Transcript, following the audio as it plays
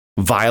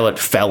violent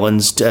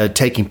felons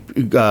taking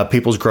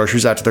people's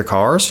groceries out to their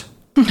cars?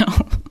 No.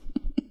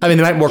 I mean,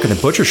 they might work in the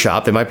butcher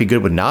shop. They might be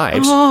good with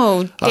knives.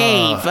 Oh,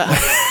 Dave.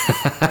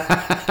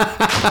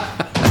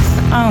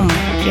 Oh,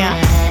 my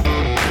God.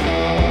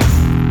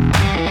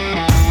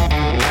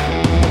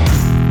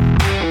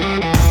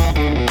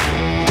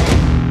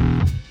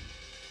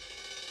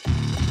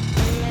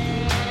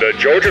 The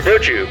Georgia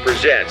Virtue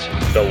presents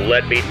the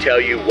Let Me Tell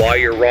You Why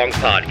You're Wrong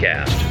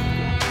podcast.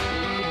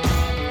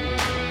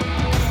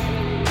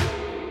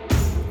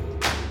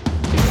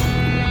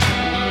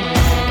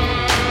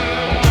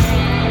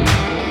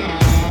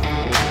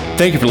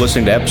 Thank you for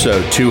listening to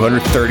episode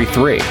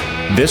 233.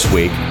 This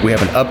week, we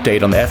have an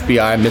update on the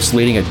FBI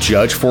misleading a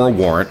judge for a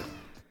warrant,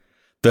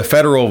 the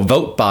federal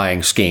vote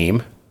buying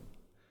scheme,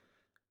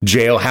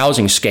 jail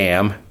housing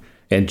scam,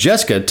 and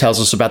Jessica tells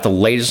us about the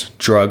latest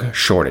drug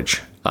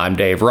shortage. I'm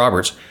Dave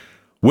Roberts.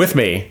 With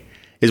me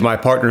is my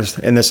partner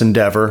in this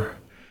endeavor,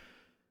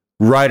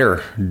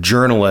 writer,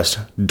 journalist,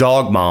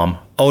 dog mom,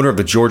 owner of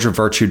the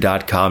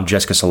GeorgiaVirtue.com,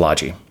 Jessica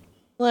Szilagyi.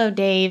 Hello,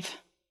 Dave.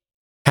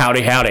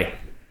 Howdy, howdy.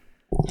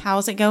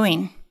 How's it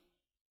going?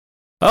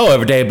 Oh,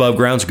 every day above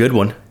ground's a good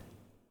one.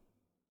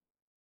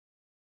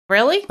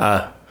 Really?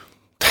 Yeah,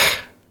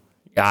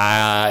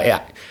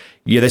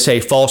 they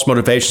say false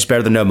motivation is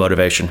better than no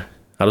motivation.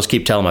 I'll just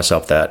keep telling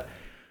myself that.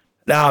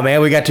 No,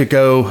 man, we got to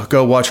go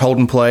watch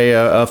Holden play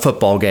a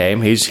football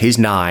game. He's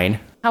 9.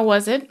 How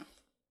was it?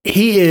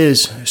 He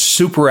is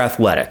super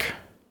athletic,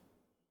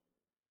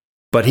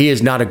 but he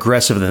is not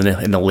aggressive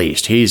in the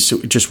least. He's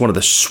just one of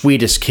the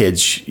sweetest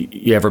kids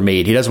you ever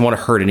meet. He doesn't want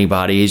to hurt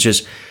anybody.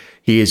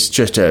 He is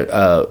just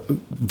a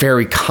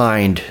very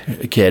kind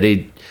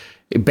kid.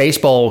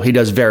 Baseball, he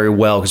does very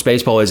well because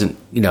baseball isn't,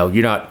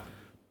 you're not,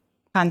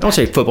 I don't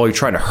say football, you're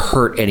trying to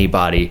hurt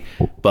anybody,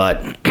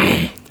 but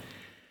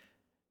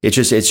it's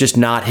just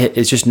not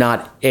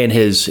in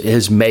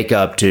his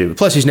makeup to,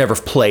 plus he's never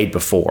played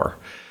before.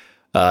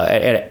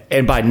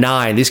 And by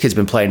 9, these kids have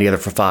been playing together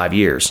for 5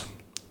 years.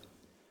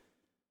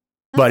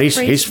 But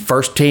he's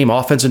first team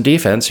offense and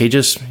defense.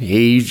 He's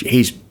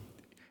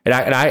and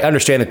I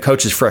understand the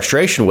coach's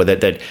frustration with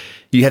it, that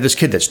you have this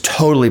kid that's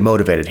totally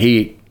motivated.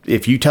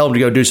 If you tell him to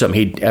go do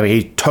something,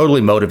 he's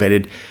totally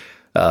motivated,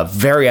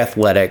 very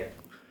athletic,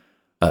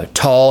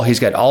 tall. He's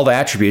got all the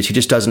attributes. He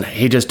just doesn't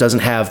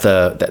have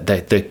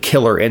the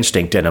killer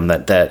instinct in him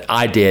that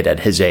I did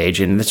at his age,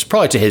 and it's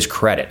probably to his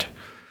credit.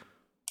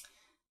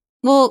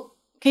 Well,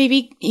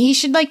 he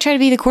should try to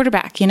be the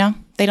quarterback. They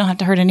don't have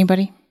to hurt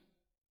anybody.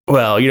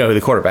 Well, you know who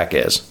the quarterback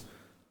is.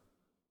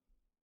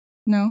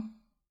 No.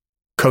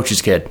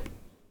 Coach's kid.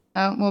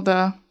 Oh, well,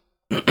 duh.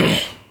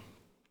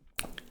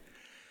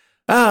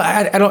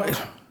 I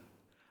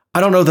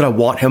don't know that I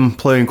want him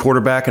playing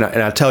quarterback, and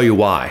I'll tell you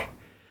why.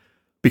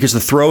 Because the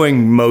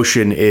throwing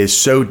motion is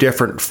so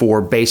different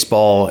for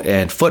baseball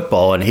and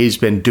football, and he's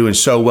been doing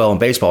so well in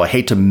baseball. I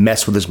hate to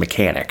mess with his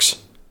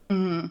mechanics.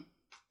 Mm-hmm.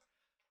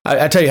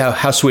 I tell you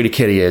how sweet a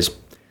kid he is.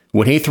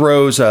 When he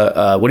throws,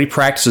 when he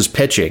practices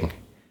pitching,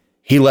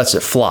 he lets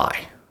it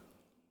fly.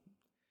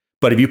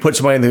 But if you put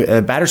somebody in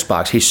the batter's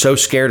box, he's so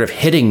scared of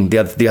hitting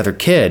the other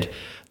kid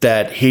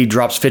that he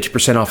drops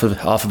 50%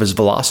 off of his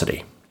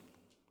velocity.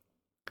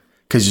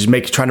 Because he's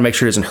trying to make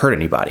sure he doesn't hurt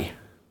anybody.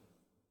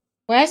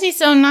 Why is he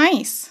so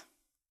nice?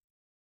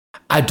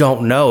 I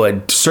don't know.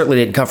 It certainly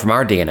didn't come from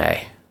our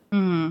DNA.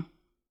 Mm.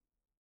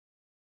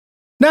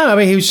 No, I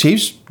mean,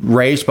 he's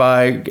raised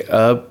by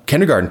a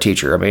kindergarten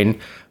teacher. I mean,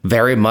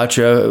 very much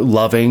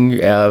loving,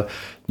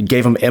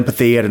 gave him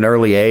empathy at an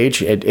early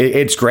age.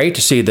 It's great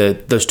to see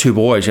those two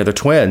boys, they're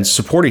twins,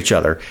 support each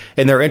other.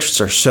 And their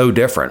interests are so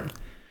different.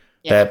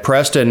 Yeah. That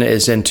Preston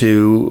is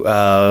into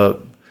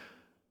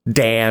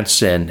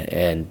dance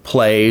and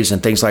plays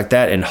and things like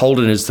that. And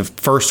Holden is the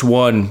first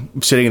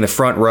one sitting in the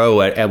front row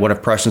at one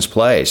of Preston's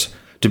plays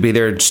to be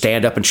there and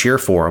stand up and cheer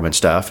for him and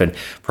stuff. And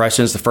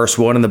Preston's the first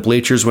one in the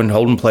bleachers when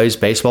Holden plays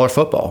baseball or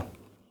football.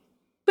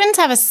 Twins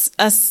have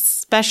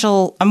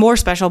a more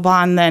special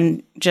bond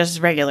than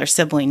just regular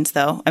siblings,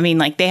 though. I mean,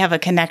 they have a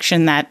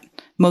connection that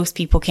most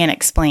people can't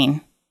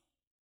explain.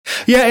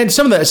 Yeah, and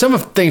some of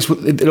the things,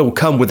 it'll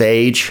come with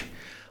age.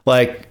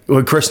 Like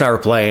when Chris and I were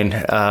playing,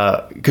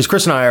 because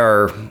Chris and I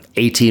are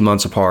 18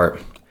 months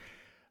apart.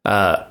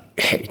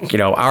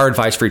 Our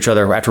advice for each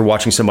other after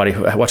watching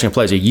a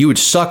play is, you would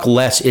suck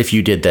less if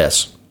you did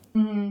this.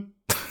 Mm-hmm.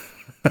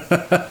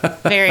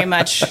 Very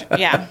much,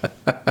 yeah.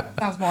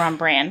 Sounds more on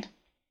brand.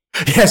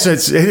 Yes,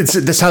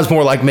 this sounds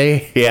more like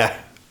me. Yeah,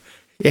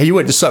 you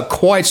wouldn't suck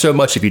quite so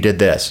much if you did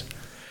this.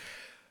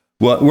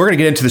 Well, we're going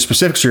to get into the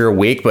specifics of your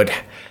week, but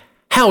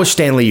how is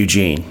Stanley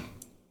Eugene?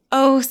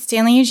 Oh,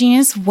 Stanley Eugene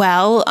is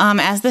well.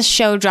 As the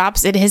show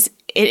drops, it is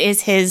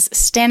his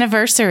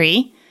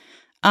Staniversary.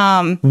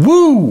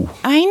 Woo!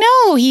 I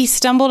know. He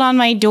stumbled on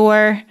my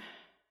door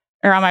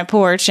or on my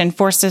porch and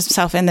forced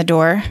himself in the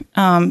door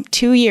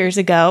 2 years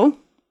ago.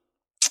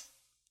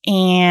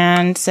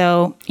 And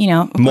so,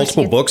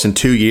 multiple books in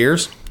 2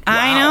 years.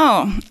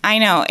 Wow. I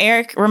know.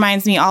 Eric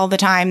reminds me all the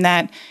time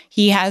that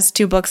he has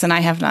 2 books and I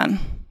have none.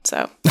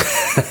 So,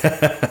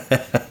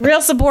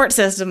 real support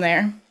system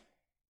there.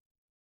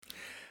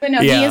 But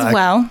no, he is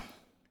well.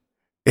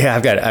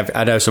 Yeah,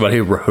 I know somebody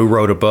who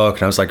wrote a book,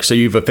 and I was like, so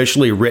you've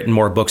officially written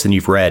more books than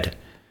you've read.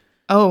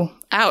 Oh,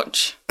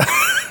 ouch.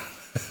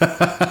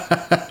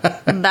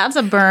 That's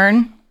a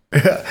burn.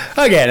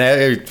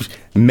 Again,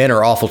 men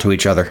are awful to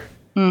each other.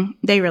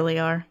 They really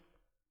are.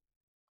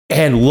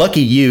 And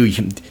lucky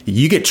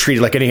you get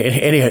treated like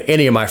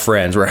any of my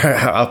friends, where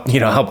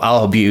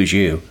I'll abuse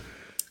you.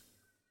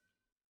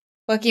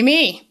 Lucky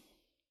me.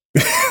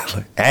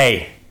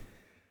 Hey,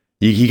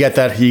 you get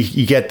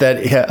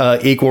that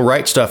equal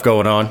rights stuff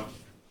going on.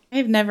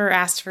 I've never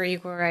asked for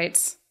equal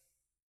rights.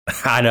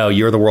 I know,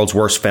 you're the world's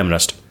worst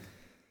feminist.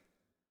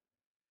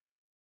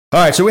 All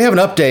right, so we have an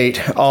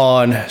update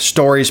on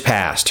stories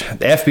past.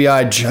 The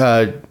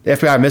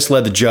FBI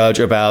misled the judge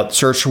about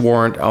search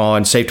warrant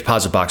on safe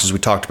deposit boxes we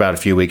talked about a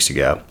few weeks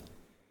ago.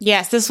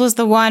 Yes, this was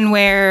the one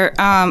where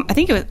I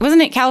think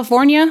wasn't it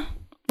California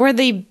where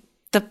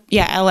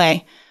LA.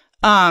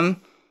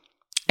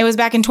 It was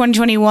back in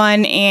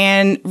 2021,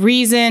 and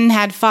Reason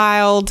had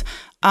filed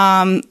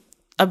a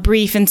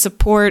brief in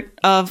support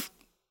of.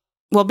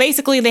 Well,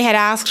 basically, they had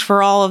asked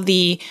for all of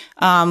the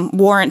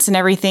warrants and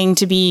everything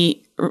to be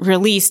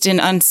released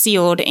and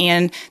unsealed,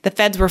 and the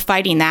feds were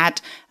fighting that,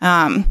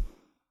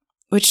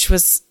 which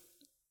was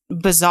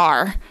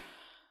bizarre.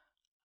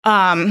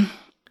 And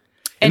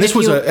this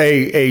was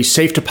a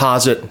safe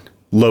deposit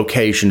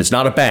location. It's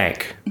not a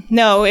bank.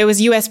 No, it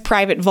was U.S.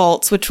 Private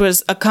Vaults, which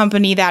was a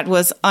company that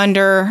was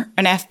under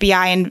an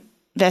FBI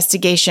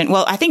investigation.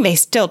 Well, I think they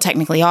still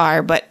technically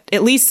are, but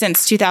at least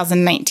since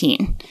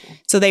 2019.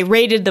 So they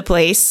raided the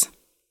place.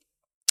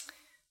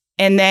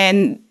 And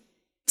then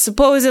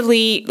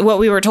supposedly what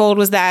we were told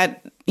was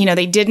that,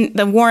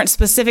 the warrant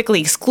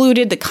specifically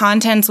excluded the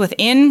contents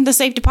within the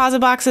safe deposit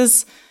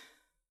boxes.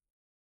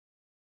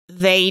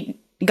 They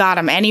got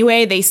them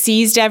anyway. They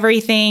seized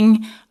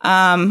everything.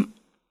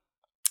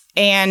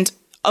 And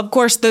of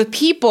course, the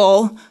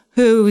people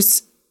who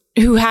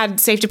had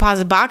safe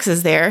deposit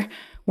boxes there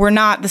were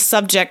not the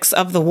subjects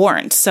of the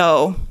warrant.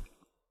 So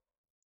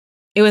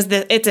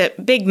it's a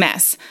big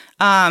mess.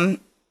 And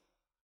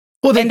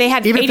they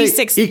had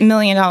 $86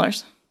 million.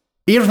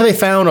 Even if they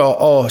found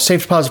a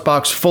safe deposit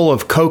box full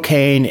of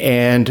cocaine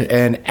and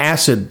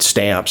acid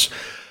stamps,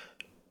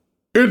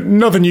 there's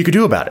nothing you could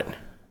do about it.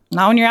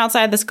 Not when you're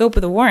outside the scope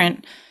of the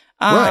warrant.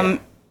 Right.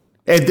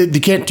 And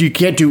you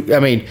can't do. I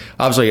mean,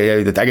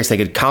 obviously, I guess they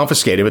could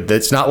confiscate it, but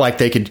it's not like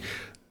they could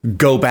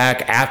go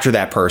back after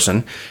that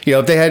person.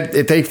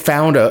 If they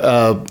found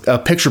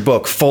a picture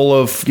book full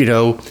of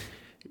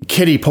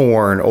kiddie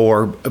porn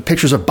or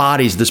pictures of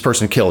bodies this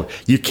person killed,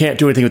 you can't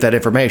do anything with that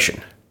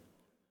information.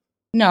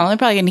 No, they're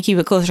probably going to keep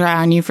a closer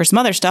eye on you for some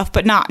other stuff,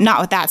 but not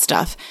with that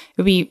stuff. It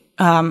would be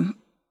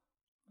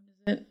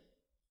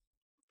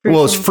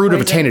it's fruit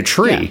of a tainted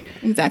tree.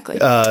 Yeah, exactly.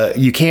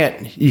 You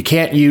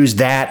can't use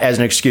that as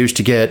an excuse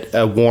to get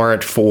a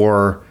warrant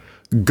for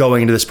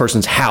going into this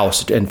person's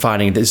house and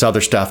finding this other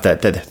stuff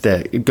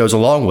that goes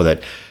along with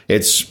it.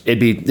 It'd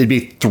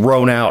be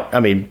thrown out.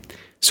 I mean,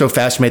 so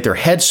fast to make their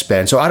heads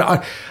spin. So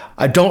I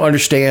don't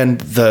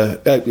understand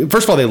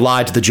first of all, they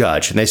lied to the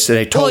judge and they told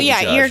the judge. Well,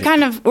 yeah, you're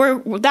kind of,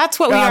 that's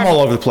what we are. I'm all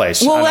over the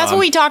place. Well, that's what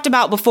we talked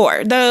about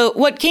before.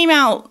 What came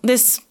out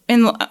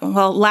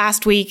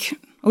last week,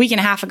 a week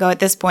and a half ago at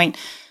this point,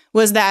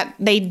 was that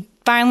they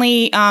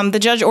finally, the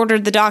judge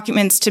ordered the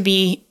documents to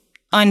be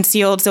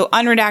unsealed. So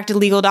unredacted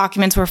legal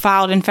documents were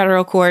filed in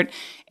federal court,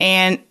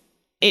 and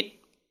it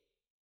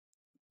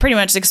pretty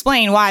much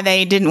explained why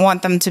they didn't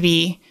want them to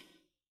be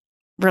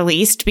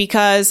released,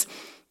 because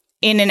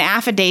in an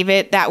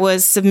affidavit that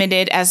was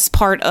submitted as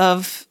part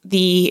of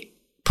the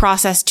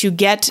process to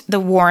get the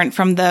warrant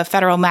from the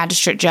federal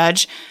magistrate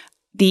judge,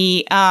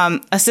 the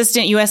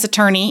assistant U.S.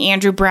 attorney,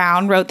 Andrew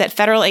Brown, wrote that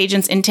federal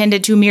agents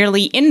intended to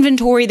merely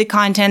inventory the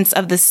contents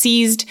of the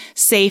seized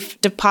safe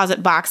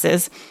deposit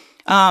boxes.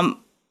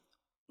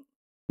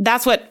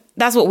 That's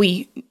what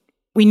we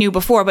knew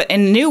before, but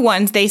in the new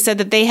ones, they said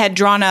that they had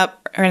drawn up,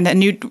 or in the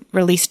new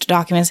released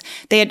documents,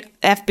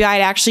 FBI had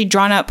actually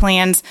drawn up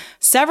plans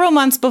several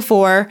months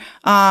before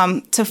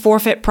to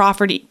forfeit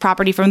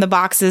property from the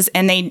boxes,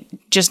 and they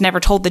just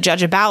never told the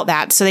judge about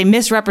that. So they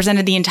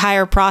misrepresented the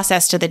entire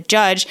process to the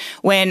judge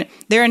when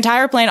their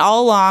entire plan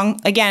all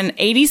along, again,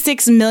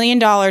 $86 million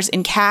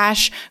in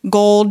cash,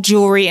 gold,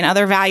 jewelry, and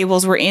other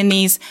valuables were in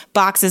these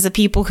boxes of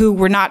people who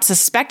were not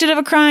suspected of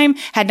a crime,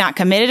 had not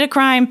committed a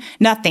crime,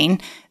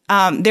 nothing.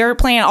 Their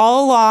plan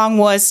all along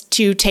was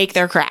to take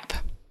their crap.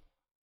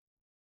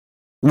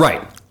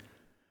 Right.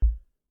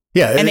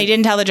 Yeah. And they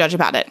didn't tell the judge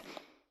about it.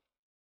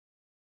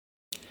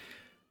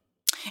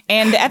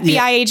 And the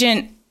FBI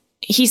agent,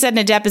 he said in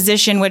a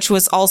deposition, which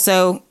was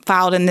also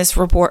filed in this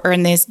report or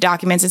in these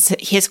documents,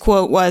 his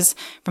quote was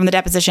from the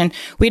deposition: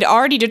 "We'd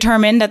already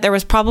determined that there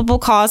was probable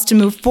cause to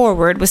move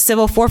forward with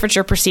civil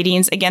forfeiture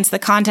proceedings against the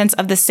contents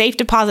of the safe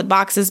deposit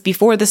boxes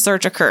before the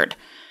search occurred."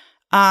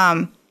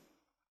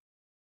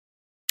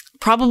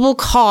 probable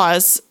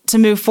cause to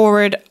move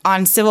forward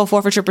on civil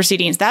forfeiture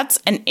proceedings. That's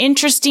an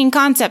interesting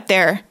concept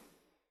there,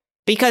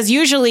 because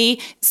usually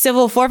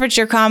civil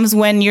forfeiture comes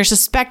when you're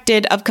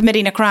suspected of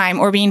committing a crime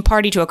or being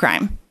party to a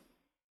crime.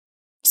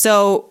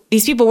 So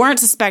these people weren't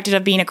suspected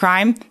of being a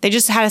crime. They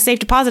just had a safe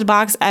deposit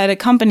box at a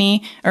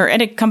company or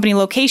at a company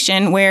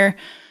location where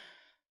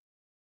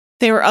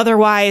they were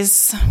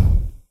otherwise,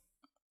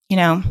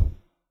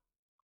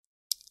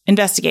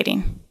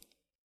 investigating.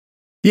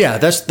 Yeah,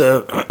 they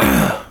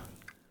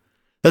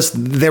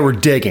were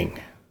digging.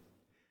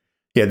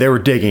 Yeah, they were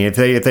digging. If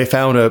they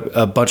found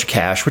a bunch of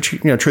cash, which,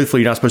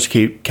 truthfully, you're not supposed to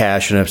keep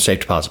cash in a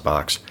safe deposit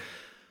box.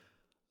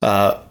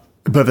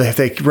 But if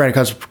they ran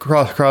across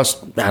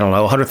I don't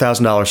know,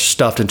 $100,000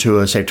 stuffed into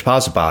a safe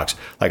deposit box,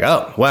 like,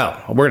 oh,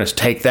 well, we're going to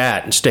take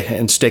that and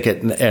stick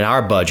it in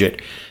our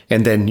budget,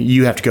 and then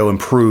you have to go and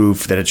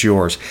prove that it's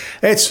yours.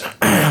 It's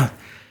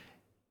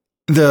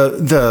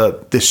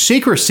the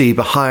secrecy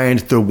behind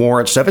the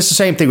warrant stuff. It's the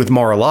same thing with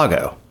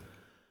Mar-a-Lago.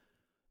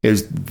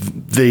 Is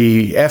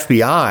the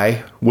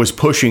FBI was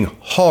pushing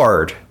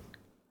hard,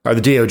 or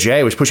the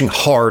DOJ was pushing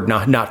hard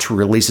not to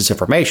release this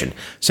information.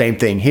 Same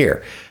thing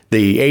here.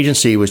 The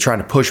agency was trying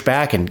to push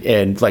back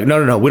and like,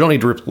 no, we don't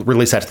need to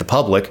release that to the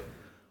public.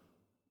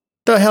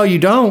 The hell you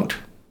don't.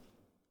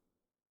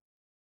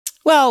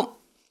 Well,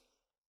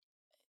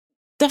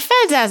 the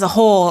feds as a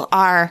whole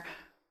are,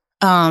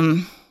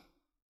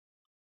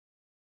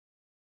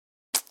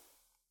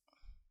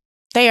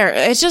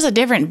 it's just a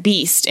different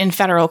beast in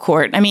federal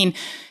court. I mean,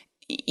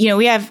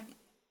 we have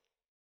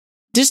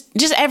just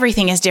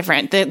everything is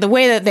different. The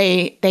way that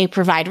they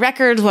provide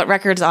records, what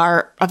records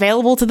are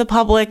available to the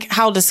public,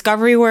 how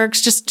discovery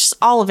works, just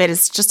all of it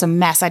is just a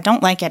mess. I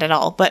don't like it at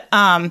all. But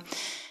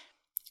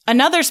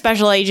another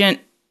special agent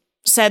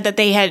said that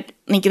they had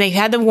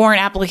the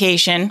warrant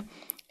application,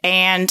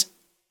 and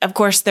of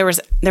course there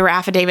were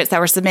affidavits that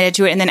were submitted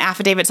to it, and then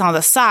affidavits on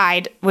the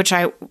side, which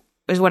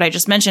is what I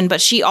just mentioned. But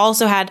she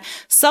also had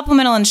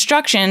supplemental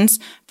instructions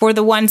for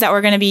the ones that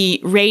were going to be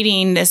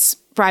raiding this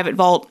private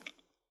vault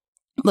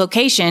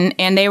location,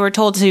 and they were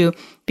told to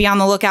be on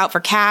the lookout for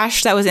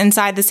cash that was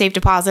inside the safe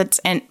deposits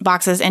and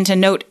boxes, and to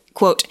note,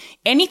 quote,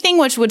 anything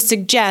which would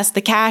suggest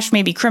the cash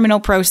may be criminal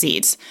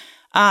proceeds.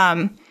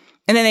 And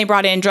then they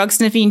brought in drug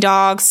sniffing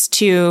dogs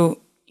to,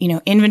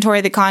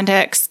 inventory the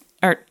context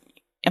or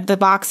of the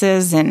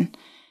boxes, and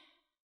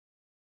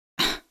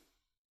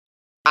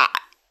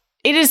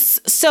it is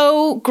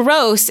so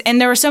gross. And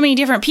there were so many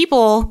different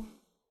people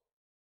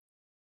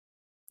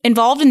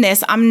involved in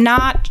this. I'm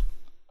not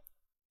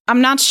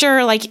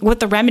sure what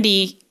the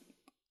remedy,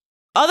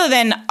 other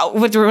than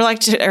with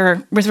regard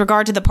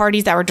to the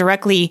parties that were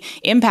directly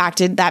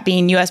impacted, that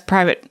being U.S.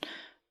 private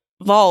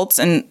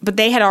vaults, but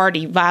they had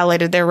already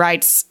violated their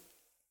rights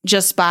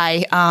just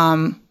by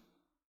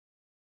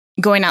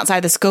going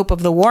outside the scope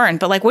of the warrant.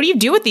 But what do you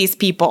do with these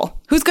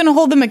people? Who's going to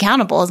hold them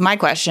accountable is my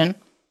question.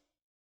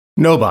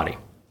 Nobody.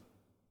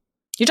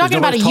 You're talking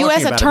about a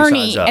U.S.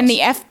 attorney and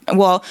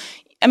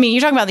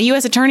you're talking about the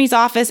U.S. Attorney's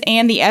Office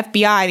and the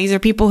FBI. These are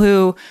people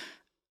who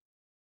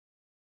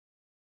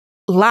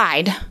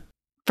lied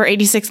for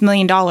 $86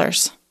 million.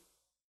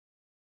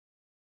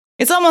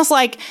 It's almost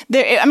like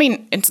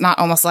it's not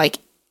almost like,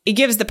 it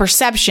gives the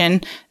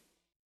perception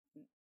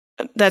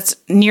that's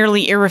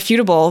nearly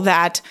irrefutable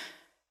that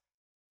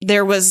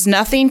there was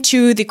nothing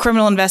to the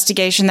criminal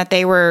investigation that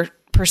they were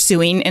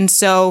pursuing. And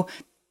so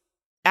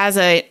as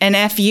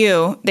an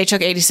FU, they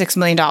took $86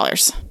 million.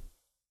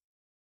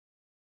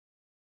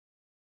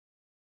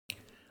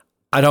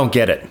 I don't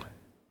get it.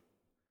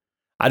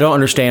 I don't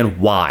understand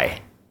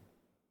why.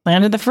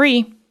 Land of the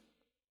free.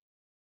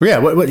 Yeah,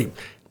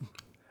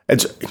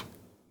 this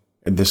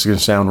is going to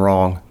sound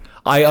wrong.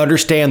 I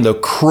understand the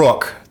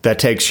crook that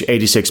takes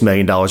 $86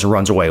 million and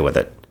runs away with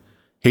it.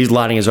 He's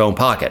lining his own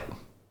pocket.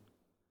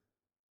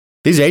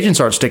 These agents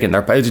aren't sticking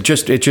their...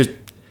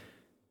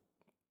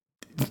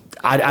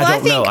 I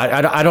don't know.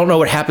 I don't know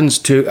what happens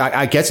to...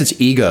 I guess it's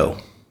ego.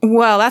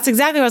 Well, that's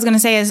exactly what I was going to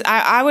say. Is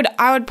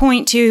I would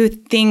point to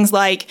things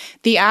like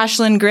the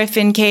Ashland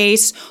Griffin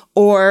case,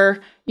 or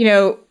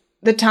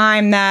the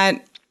time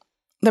that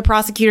the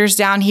prosecutors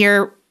down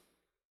here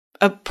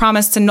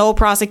promised to null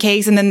pros a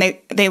case, and then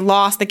they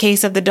lost the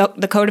case of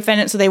the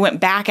co-defendant, so they went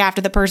back after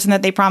the person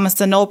that they promised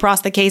to null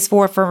pros the case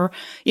for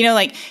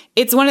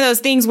it's one of those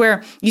things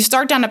where you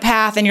start down a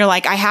path and you're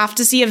like, I have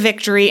to see a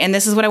victory, and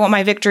this is what I want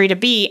my victory to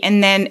be.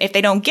 And then if they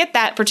don't get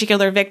that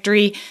particular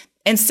victory,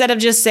 instead of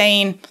just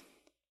saying,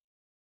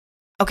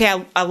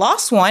 okay, I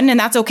lost one, and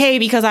that's okay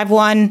because I've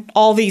won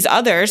all these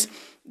others,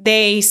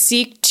 they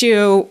seek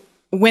to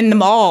win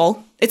them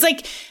all. It's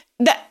like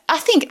that. I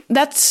think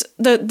that's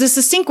the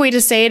succinct way to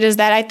say it, is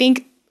that I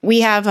think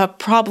we have a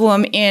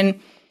problem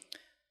in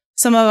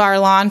some of our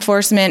law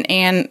enforcement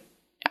and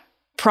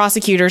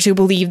prosecutors who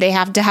believe they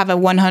have to have a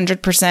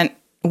 100%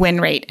 win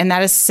rate. And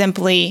that is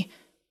simply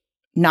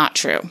not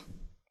true.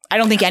 I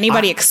don't think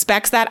anybody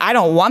expects that. I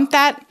don't want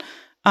that.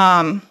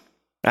 And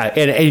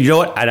you know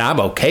what? And I'm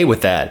okay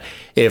with that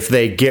if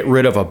they get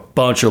rid of a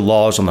bunch of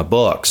laws on the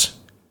books.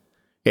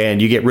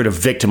 and you get rid of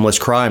victimless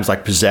crimes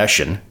like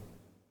possession.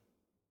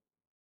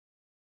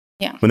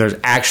 Yeah. When there's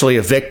actually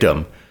a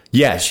victim,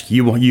 yes,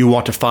 you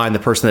want to find the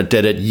person that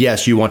did it.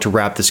 Yes, you want to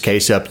wrap this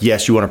case up.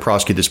 Yes, you want to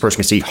prosecute this person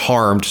because he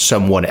harmed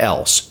someone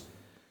else.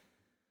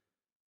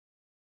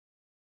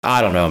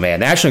 I don't know,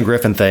 man. The Ashley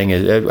Griffin thing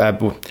is.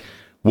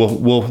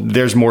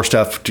 There's more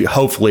stuff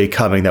hopefully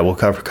coming that we'll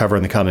cover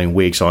in the coming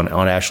weeks on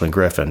Ashley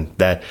Griffin.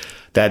 That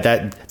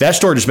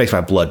story just makes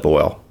my blood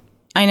boil.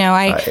 I know.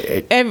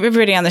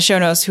 Everybody on the show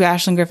knows who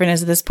Ashley Griffin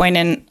is at this point,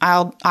 and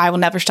I will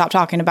never stop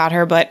talking about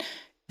her. But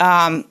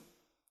I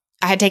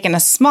had taken a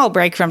small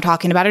break from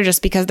talking about her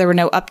just because there were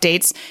no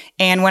updates.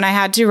 And when I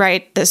had to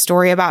write the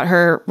story about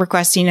her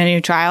requesting a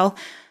new trial,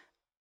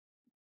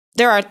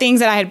 there are things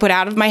that I had put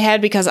out of my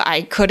head because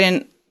I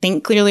couldn't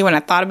think clearly when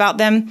I thought about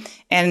them,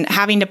 and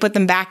having to put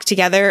them back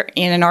together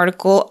in an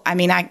article. I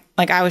mean, I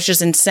was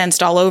just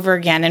incensed all over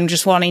again and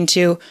just wanting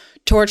to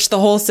torch the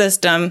whole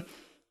system.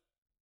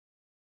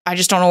 I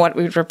just don't know what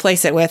we would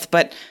replace it with,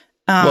 but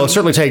well,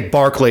 certainly take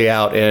Barkley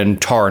out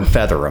and tar and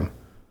feather him.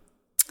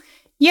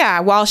 Yeah,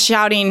 while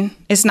shouting,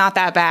 "It's not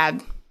that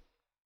bad."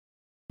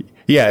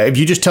 Yeah, if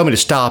you just tell me to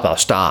stop, I'll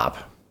stop.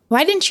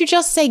 Why didn't you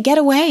just say get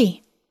away?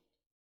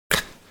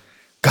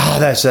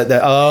 God, that's that.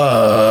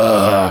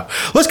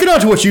 Let's get on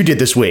to what you did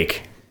this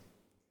week.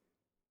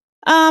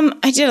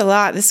 I did a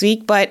lot this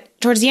week, but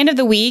towards the end of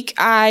the week,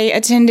 I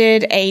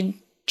attended a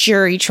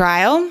jury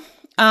trial.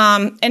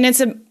 And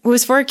it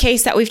was for a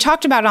case that we've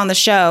talked about on the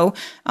show.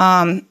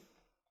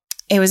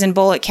 It was in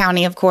Bullitt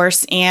County, of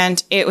course,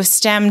 and it was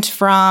stemmed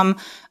from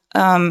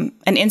an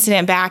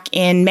incident back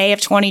in May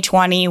of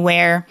 2020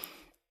 where,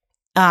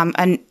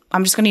 and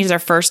I'm just going to use their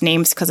first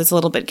names because it's a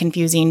little bit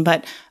confusing,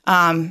 but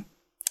a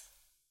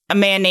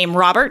man named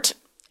Robert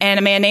and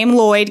a man named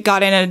Lloyd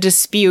got in a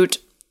dispute.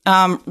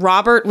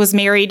 Robert was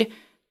married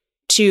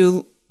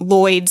to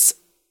Lloyd's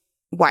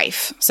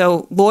wife.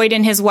 So Lloyd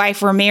and his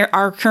wife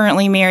are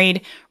currently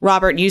married.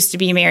 Robert used to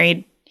be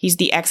married. He's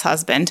the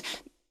ex-husband.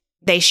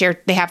 They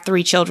have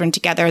 3 children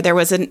together. There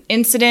was an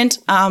incident.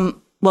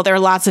 Well, there are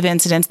lots of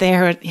incidents.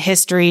 There were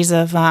histories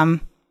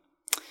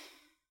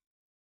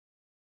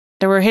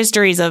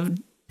of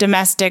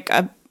domestic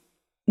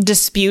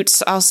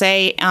disputes, I'll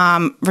say,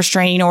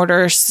 restraining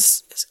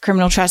orders,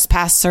 criminal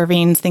trespass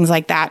servings, things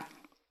like that.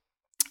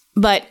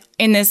 But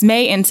in this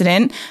May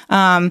incident,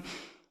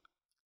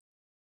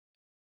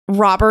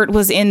 Robert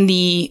was in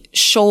the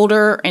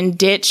shoulder and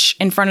ditch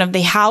in front of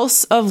the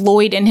house of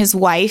Lloyd and his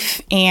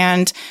wife,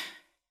 and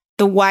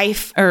the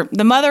wife, or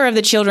the mother of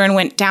the children,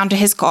 went down to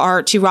his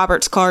car, to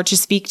Robert's car, to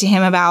speak to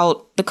him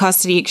about the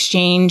custody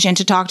exchange and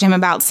to talk to him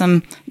about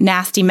some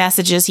nasty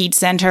messages he'd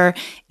sent her.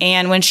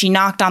 And when she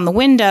knocked on the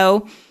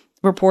window,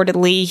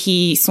 reportedly,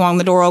 he swung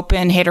the door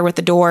open, hit her with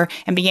the door,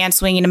 and began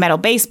swinging a metal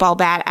baseball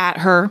bat at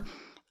her.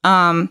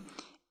 And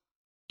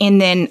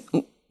then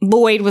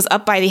Lloyd was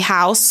up by the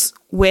house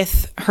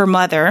with her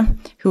mother,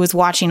 who was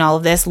watching all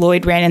of this.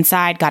 Lloyd ran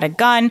inside, got a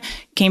gun,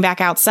 came back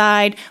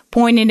outside,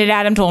 pointed it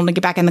at him, told him to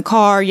get back in the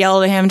car,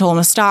 yelled at him, told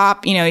him to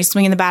stop. You know, he's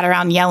swinging the bat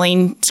around,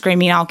 yelling,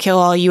 screaming, "I'll kill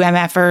all you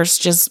MFers,"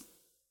 just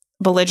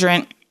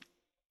belligerent.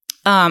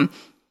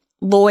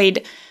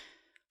 Lloyd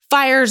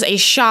fires a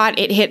shot.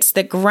 It hits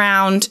the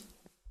ground,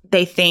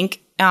 they think.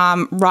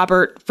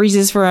 Robert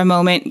freezes for a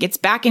moment, gets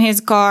back in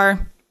his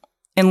car,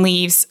 and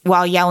leaves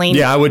while yelling.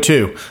 Yeah, I would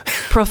too.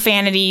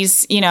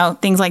 Profanities,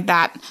 things like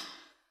that.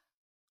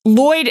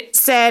 Lloyd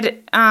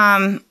said,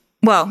 Lloyd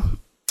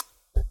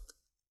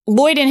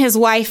and his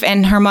wife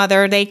and her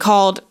mother, they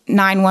called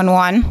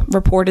 911,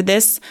 reported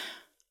this.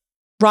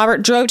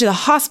 Robert drove to the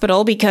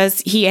hospital because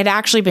he had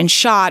actually been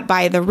shot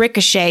by the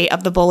ricochet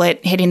of the bullet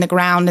hitting the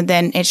ground, and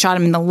then it shot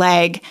him in the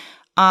leg.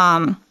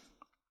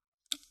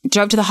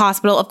 Drove to the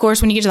hospital. Of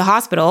course, when you get to the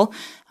hospital,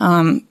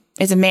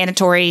 it's a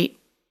mandatory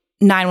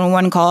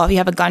 911 call if you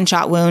have a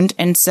gunshot wound.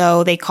 And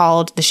so they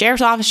called the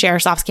sheriff's office.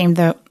 Sheriff's office came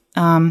to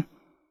the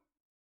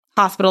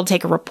hospital to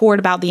take a report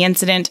about the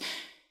incident.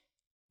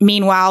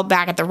 Meanwhile,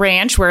 back at the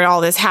ranch where all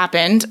this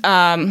happened,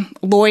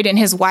 Lloyd and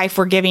his wife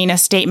were giving a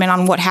statement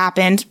on what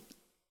happened,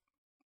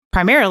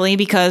 primarily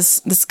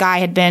because this guy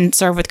had been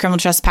served with criminal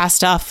trespass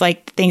stuff.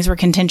 Like, things were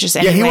contentious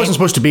anyway. Yeah, he wasn't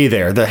supposed to be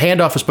there. The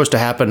handoff was supposed to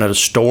happen at a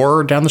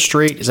store down the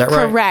street. Is that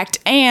right? Correct.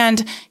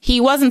 And he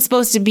wasn't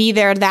supposed to be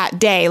there that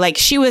day. Like,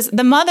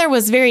 the mother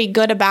was very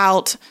good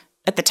about,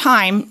 at the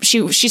time,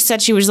 she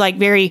said she was like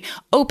very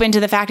open to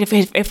the fact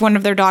if one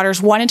of their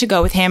daughters wanted to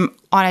go with him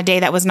on a day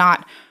that was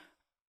not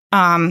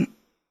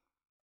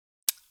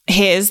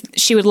his,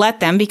 she would let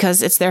them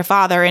because it's their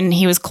father and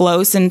he was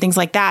close and things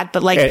like that.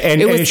 But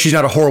and she's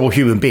not a horrible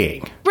human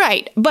being.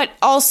 Right. But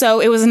also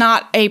it was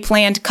not a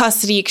planned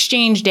custody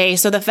exchange day.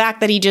 So the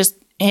fact that he just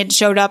had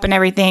showed up and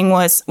everything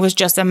was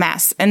just a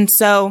mess. And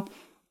so,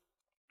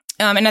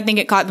 and I think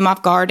it caught them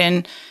off guard.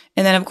 And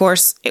then of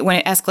course when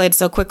it escalated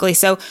so quickly.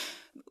 So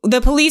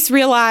the police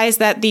realized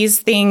that these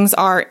things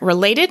are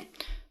related.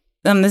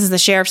 This is the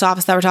sheriff's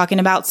office that we're talking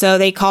about. So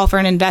they call for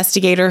an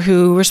investigator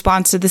who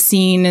responds to the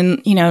scene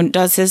and,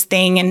 does his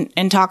thing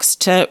and talks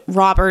to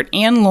Robert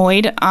and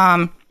Lloyd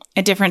at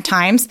different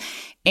times.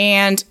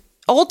 And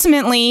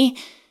ultimately,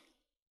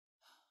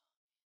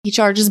 he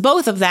charges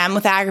both of them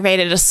with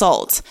aggravated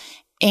assault.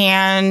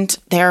 And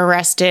they're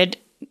arrested,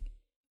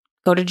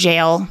 go to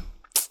jail.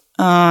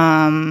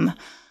 I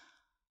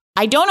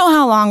don't know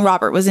how long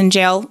Robert was in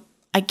jail.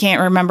 I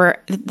can't remember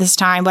this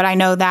time, but I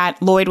know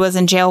that Lloyd was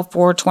in jail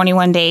for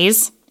 21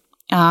 days.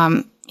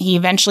 He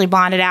eventually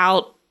bonded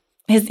out.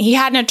 He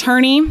had an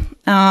attorney,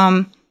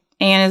 and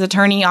his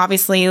attorney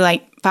obviously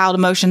filed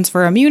motions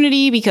for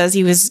immunity because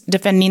he was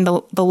defending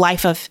the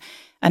life of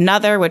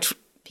another, which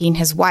being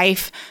his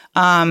wife.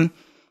 And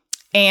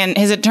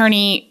his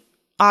attorney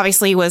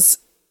obviously was,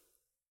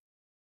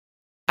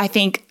 I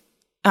think,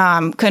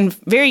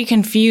 very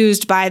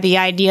confused by the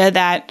idea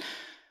that,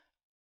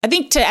 I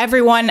think to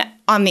everyone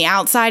on the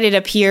outside, it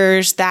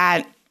appears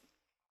that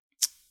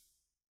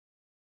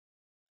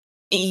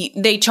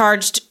they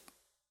charged two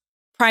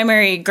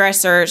primary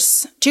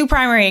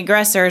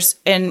aggressors,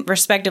 and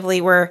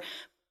respectively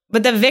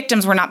but the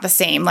victims were not the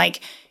same.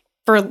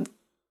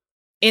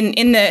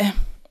 In the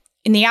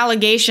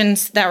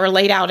allegations that were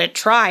laid out at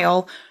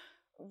trial,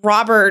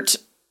 Robert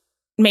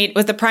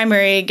was the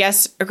primary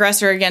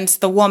aggressor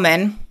against the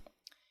woman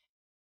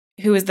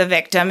who was the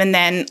victim, and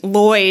then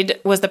Lloyd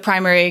was the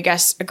primary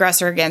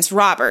aggressor against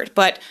Robert.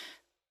 But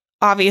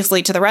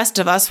obviously to the rest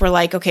of us, we're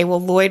like, okay,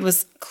 well, Lloyd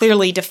was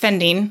clearly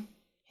defending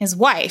his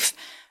wife.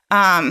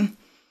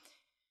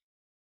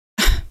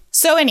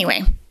 So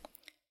anyway,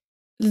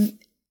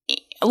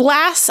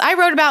 I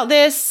wrote about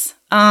this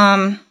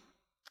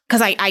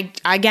because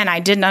I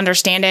didn't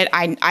understand it.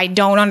 I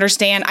don't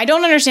understand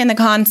the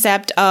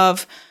concept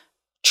of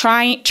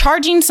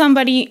charging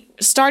somebody,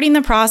 starting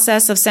the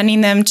process of sending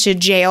them to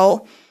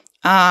jail.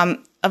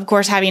 Of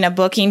course, having a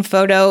booking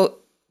photo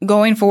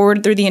going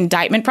forward through the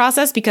indictment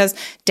process, because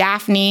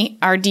Daphne,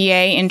 our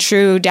DA, in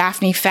true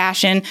Daphne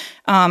fashion,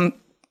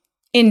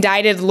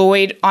 indicted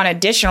Lloyd on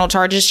additional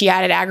charges. She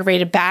added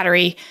aggravated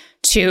battery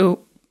to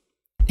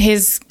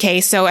his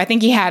case. So I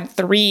think he had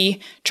 3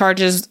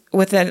 charges,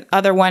 with the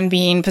other one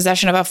being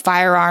possession of a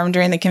firearm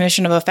during the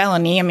commission of a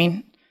felony. I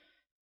mean,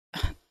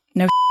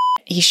 no,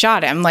 he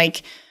shot him.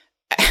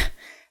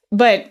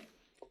 But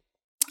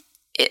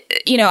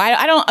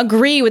I don't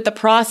agree with the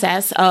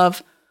process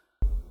of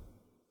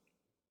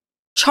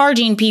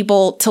charging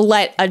people to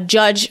let a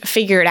judge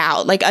figure it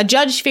out. A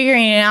judge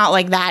figuring it out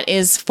like that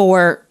is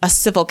for a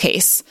civil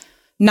case,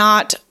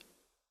 not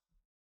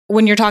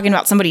when you're talking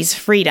about somebody's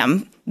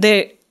freedom.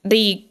 Was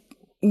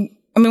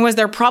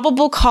there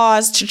probable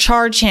cause to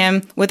charge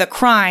him with a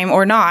crime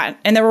or not?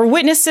 And there were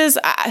witnesses.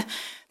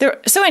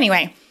 So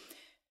anyway,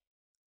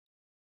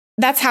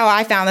 that's how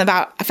I found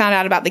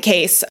out about the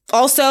case.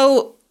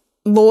 Also,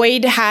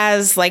 Lloyd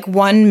has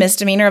 1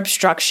 misdemeanor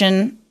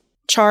obstruction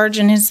charge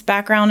in his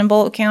background in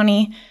Bullitt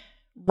County.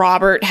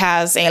 Robert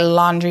has a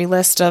laundry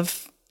list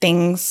of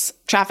things,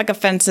 traffic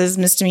offenses,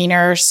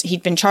 misdemeanors.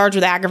 He'd been charged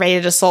with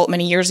aggravated assault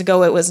many years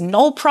ago. It was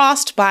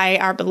null-prossed by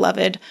our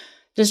beloved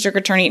district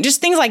attorney.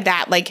 Just things like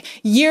that.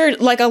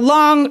 A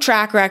long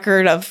track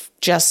record of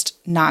just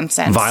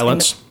nonsense.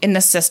 Violence? In the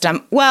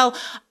system. Well,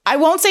 I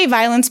won't say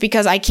violence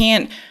because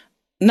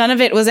none of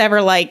it was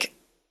ever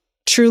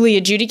truly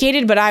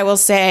adjudicated, but I will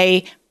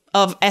say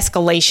of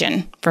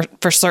escalation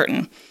for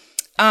certain.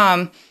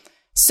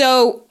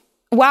 So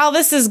while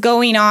this is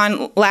going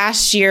on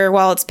last year,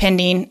 while it's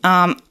pending,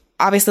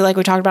 obviously, like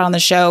we talked about on the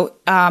show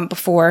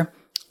before,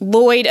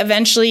 Lloyd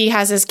eventually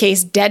has his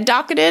case dead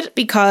docketed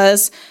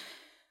because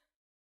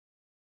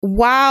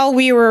while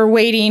we were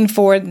waiting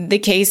for the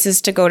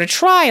cases to go to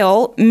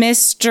trial,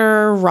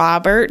 Mr.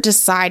 Robert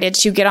decided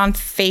to get on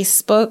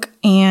Facebook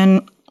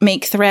and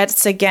make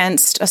threats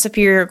against a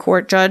Superior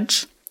Court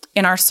judge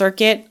in our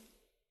circuit,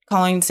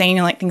 saying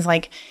things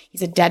like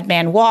he's a dead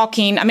man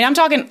walking. I mean, I'm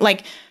talking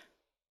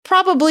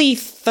probably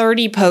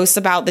 30 posts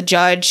about the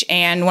judge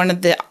and one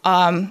of the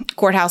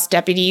courthouse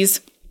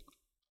deputies,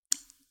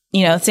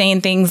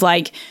 saying things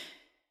like,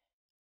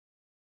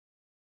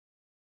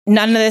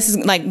 none of this is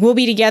we'll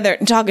be together,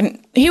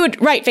 talking. He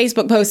would write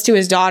Facebook posts to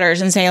his daughters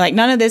and say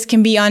none of this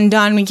can be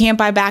undone. We can't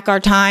buy back our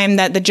time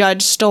that the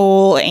judge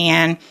stole.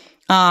 And,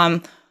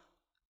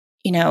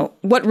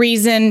 what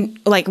reason,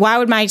 why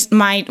would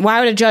why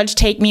would a judge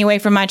take me away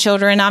from my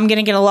children? I'm going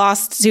to get a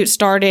lawsuit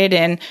started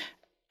and,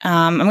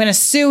 I'm going to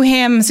sue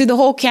him, sue the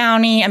whole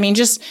county. I mean,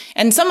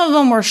 and some of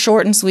them were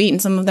short and sweet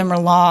and some of them were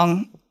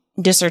long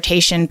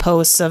dissertation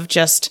posts of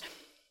just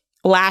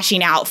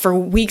lashing out for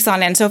weeks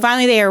on end. So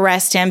finally they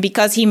arrest him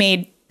because he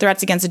made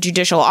threats against a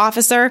judicial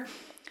officer.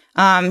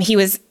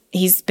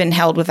 He's been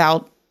held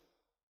without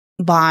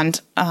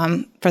bond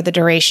for the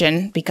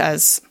duration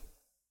because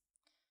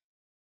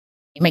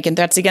he's making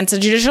threats against a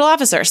judicial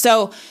officer.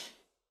 So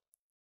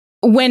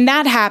when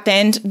that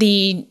happened,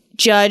 the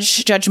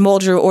Judge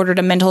Muldrew, ordered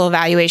a mental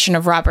evaluation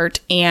of Robert,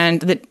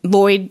 and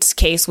Lloyd's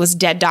case was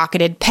dead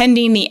docketed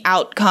pending the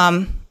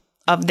outcome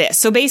of this.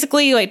 So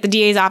basically, the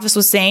DA's office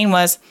was saying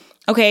was,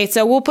 okay,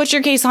 so we'll put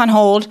your case on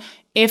hold.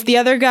 If the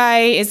other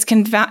guy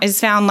is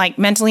found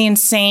mentally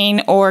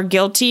insane or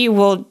guilty,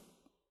 we'll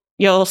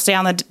You'll stay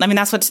on the, I mean,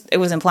 that's what it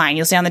was implying.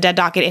 You'll stay on the dead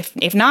docket.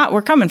 If not,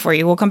 we're coming for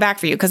you. We'll come back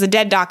for you. Because a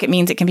dead docket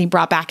means it can be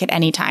brought back at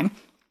any time.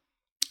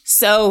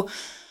 So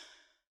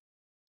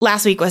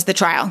last week was the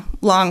trial.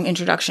 Long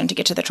introduction to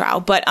get to the trial.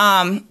 But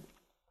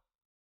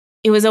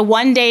it was a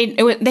 1 day,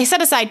 they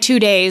set aside 2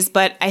 days,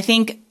 but I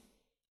think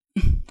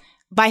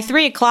by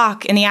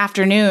 3:00 in the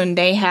afternoon,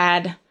 they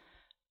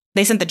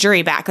sent the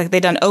jury back. Like,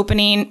 they'd done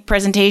opening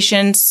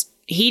presentations.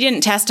 He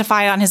didn't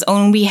testify on his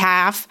own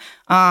behalf.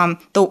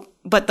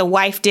 But the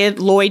wife did,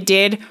 Lloyd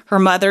did, her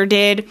mother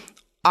did,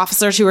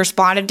 officers who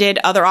responded did,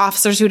 other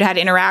officers who'd had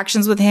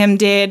interactions with him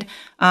did.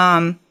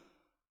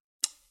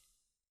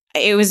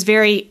 It was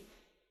very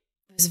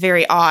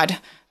odd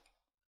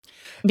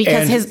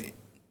because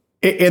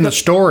in the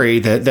story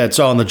that's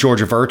on the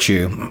Georgia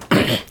Virtue,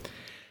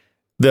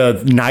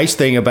 the nice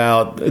thing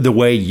about the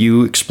way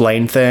you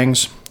explain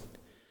things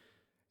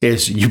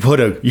is you put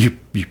a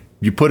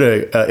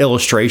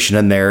illustration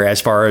in there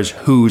as far as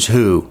who's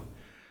who.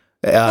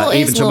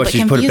 Even so much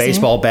you put a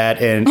baseball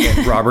bat in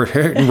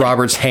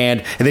Robert's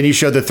hand, and then you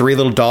show the 3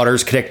 little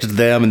daughters connected to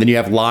them, and then you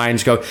have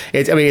lines go.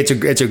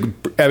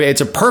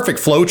 It's a perfect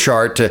flow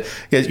chart to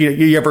if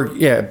you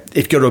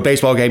go to a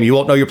baseball game, you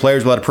won't know your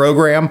players without a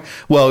program.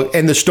 Well,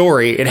 in the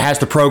story, it has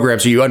the program,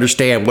 so you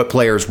understand what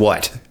players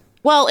what.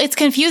 Well, it's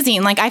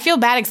confusing. Like, I feel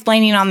bad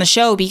explaining on the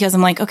show because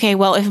I'm like, okay,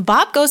 well, if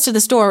Bob goes to the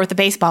store with a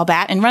baseball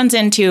bat and runs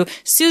into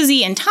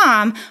Susie and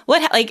Tom,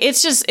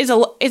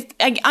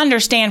 I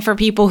understand for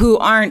people who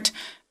aren't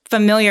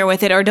familiar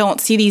with it or don't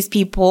see these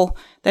people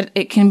that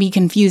it can be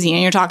confusing.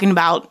 And you're talking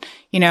about,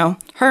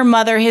 her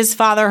mother, his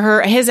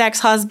father, his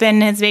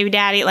ex-husband, his baby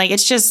daddy. Like,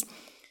 it's just,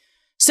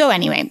 so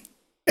anyway.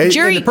 And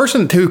the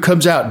person who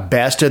comes out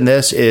best in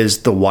this is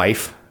the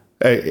wife,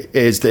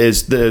 is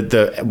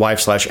the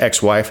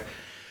wife/ex-wife.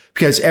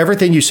 Because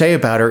everything you say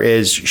about her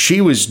is she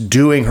was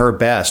doing her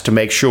best to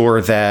make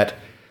sure that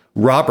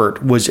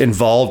Robert was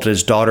involved in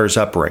his daughter's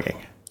upbringing.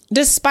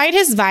 Despite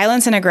his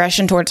violence and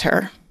aggression towards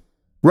her.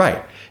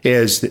 Right.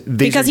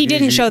 Because he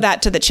didn't show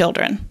that to the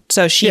children.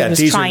 So she was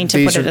trying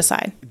to put it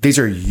aside. These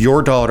are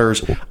your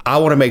daughters. I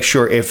want to make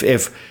sure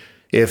if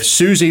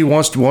Susie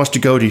wants to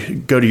go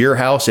to your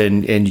house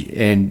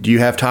and you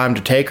have time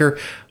to take her,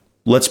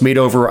 let's meet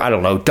over, I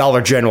don't know,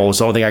 Dollar General is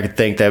the only thing I could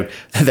think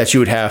that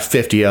you would have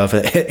 50 of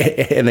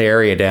in the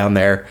area down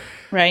there.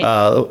 Right.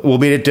 We'll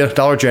meet at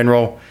Dollar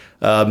General.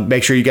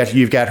 Make sure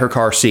you've got her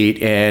car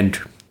seat, and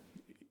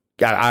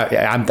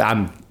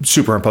I'm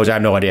superimposed. I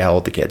have no idea how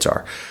old the kids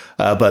are.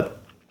 But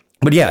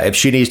yeah, if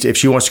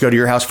she wants to go to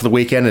your house for the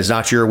weekend, it's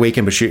not your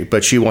weekend,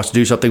 but she wants to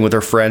do something with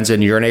her friends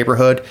in your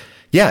neighborhood.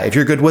 Yeah, if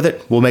you're good with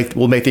it, we'll make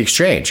the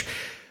exchange.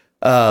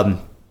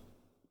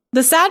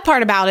 The sad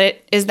part about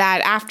it is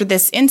that after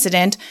this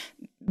incident,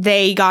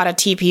 they got a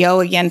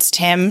TPO against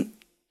him,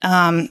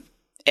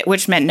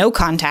 which meant no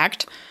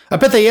contact. I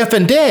bet they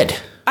effing did.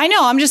 I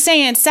know. I'm just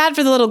saying it's sad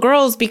for the little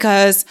girls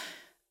because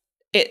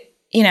it's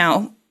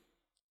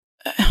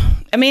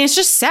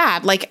just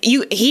sad. Like,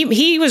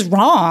 he was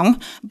wrong,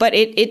 but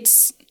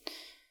it's,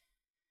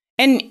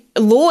 and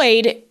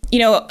Lloyd, he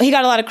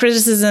got a lot of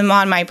criticism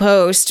on my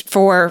post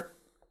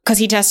because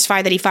he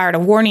testified that he fired a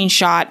warning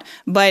shot,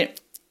 but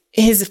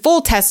his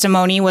full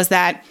testimony was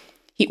that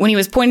when he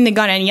was pointing the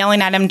gun and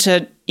yelling at him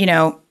to,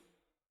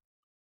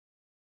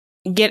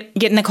 get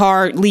in the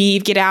car,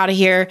 leave, get out of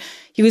here,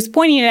 he was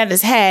pointing it at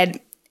his head.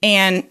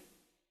 And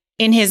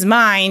in his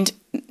mind,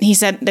 he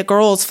said the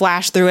girls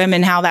flashed through him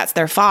and how that's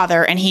their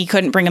father, and he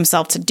couldn't bring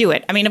himself to do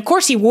it. I mean, of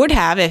course he would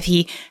have if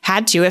he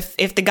had to.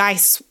 If the guy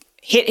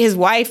hit his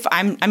wife,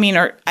 I'm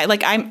sure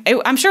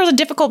it was a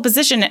difficult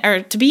position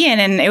to be in,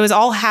 and it was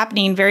all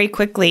happening very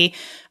quickly.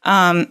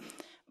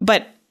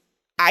 But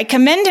I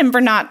commend him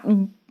for not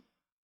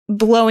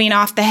blowing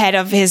off the head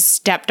of his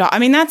stepdaughter. I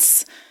mean,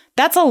 that's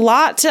a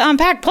lot to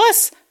unpack.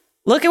 Plus,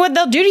 look at what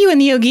they'll do to you in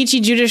the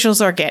Ogeechee Judicial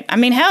Circuit. I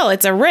mean, hell,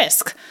 it's a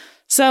risk.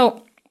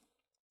 So,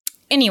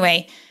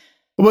 anyway.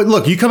 Well,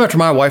 look, you come after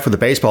my wife with a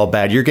baseball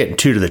bat, you're getting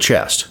 2 to the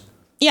chest.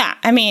 Yeah,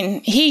 I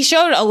mean, he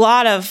showed a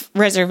lot of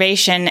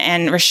reservation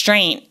and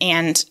restraint,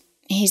 and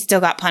he still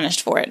got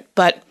punished for it.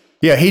 But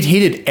yeah, he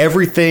did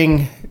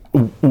everything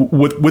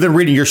within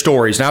reading your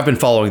stories. And I've been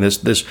following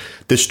this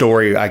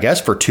story, I guess,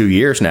 for 2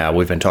 years now.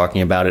 We've been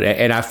talking about it,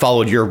 and I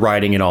followed your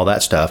writing and all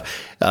that stuff.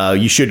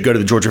 You should go to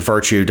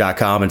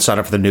thegeorgiavirtue.com and sign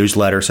up for the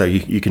newsletter so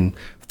you can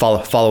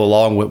follow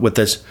along with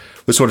this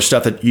sort of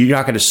stuff that you're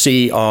not going to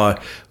see on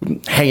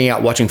hanging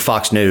out watching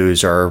Fox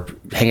News or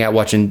hanging out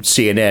watching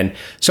CNN.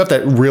 Stuff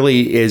that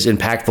really is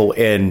impactful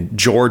in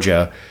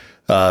Georgia.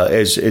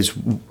 Is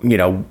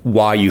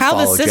why you how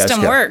follow the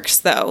system Jessica. Works,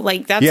 though.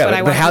 Like, that's what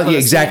I want. How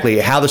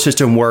the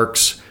system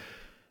works.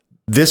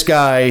 This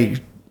guy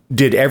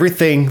did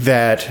everything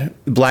that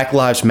Black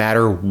Lives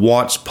Matter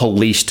wants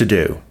police to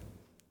do.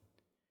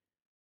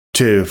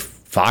 To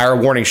fire a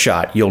warning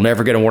shot, you'll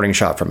never get a warning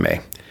shot from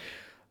me.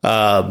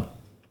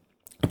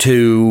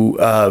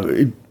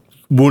 To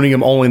wounding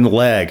him only in the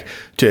leg,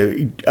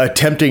 to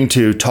attempting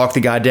to talk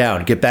the guy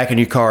down, get back in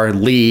your car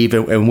and leave,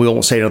 and we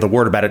won't say another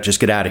word about it. Just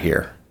get out of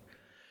here.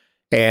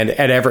 And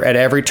at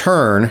every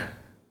turn,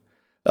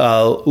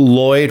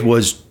 Lloyd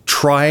was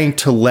trying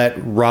to let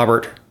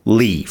Robert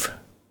leave.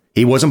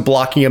 He wasn't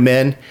blocking him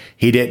in.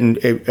 He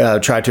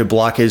didn't try to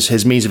block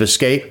his means of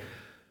escape.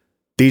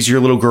 These are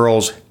your little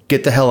girls.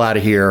 Get the hell out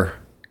of here.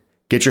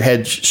 Get your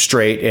head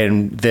straight,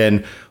 and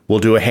then we'll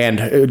do a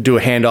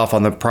handoff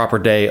on the proper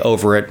day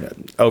over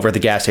at the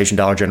gas station,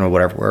 Dollar General,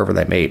 whatever, wherever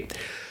they meet.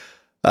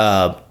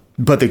 But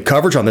the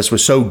coverage on this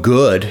was so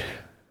good,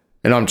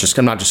 and I'm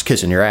not just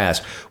kissing your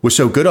ass, was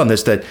so good on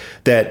this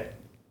that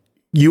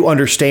you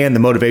understand the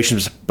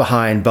motivations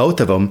behind both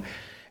of them.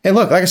 And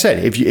look, like I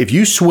said, if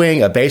you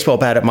swing a baseball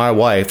bat at my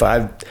wife,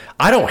 I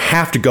don't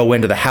have to go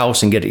into the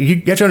house and get it.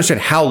 You have to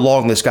understand how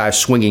long this guy's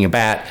swinging a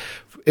bat.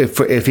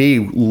 If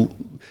he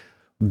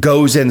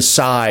goes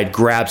inside,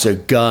 grabs a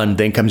gun,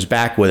 then comes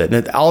back with it.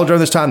 And all during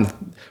this time,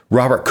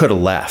 Robert could have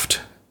left.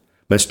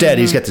 But instead,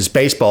 he's got this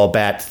baseball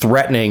bat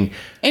threatening.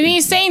 And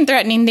he's saying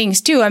threatening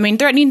things, too. I mean,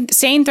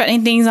 saying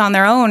threatening things on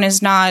their own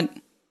is not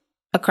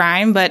a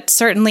crime, but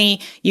certainly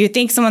you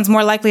think someone's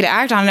more likely to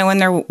act on it when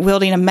they're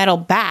wielding a metal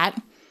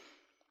bat.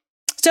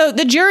 So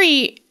the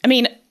jury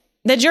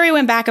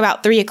went back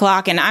about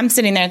 3:00, and I'm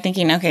sitting there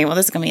thinking, okay, well,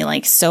 this is going to be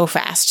like so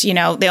fast. You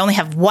know, they only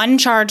have one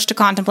charge to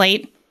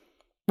contemplate.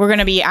 We're going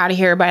to be out of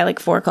here by like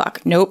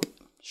 4:00. Nope.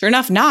 Sure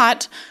enough,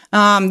 not.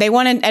 They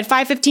wanted at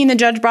 5:15. The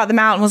judge brought them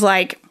out and was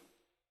like,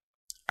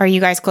 "Are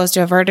you guys close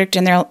to a verdict?"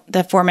 And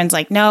the foreman's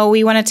like, "No,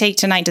 we want to take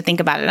tonight to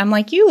think about it." I'm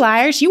like, "You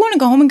liars! You want to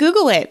go home and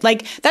Google it?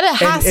 Like that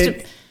has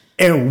to."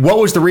 And what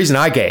was the reason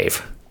I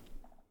gave?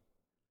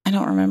 I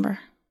don't remember.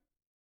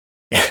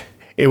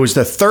 It was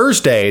the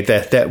Thursday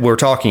that we're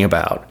talking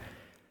about.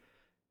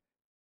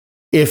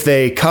 If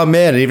they come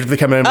in, even if they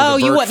come in,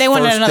 they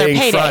wanted another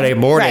payday. Friday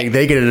morning, right.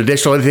 They get an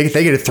additional. They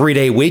get a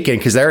 3-day weekend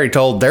because they already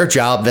told their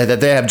job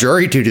that they have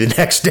jury duty the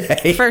next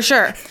day. For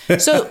sure.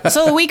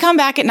 So we come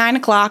back at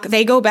 9:00.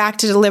 They go back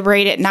to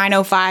deliberate at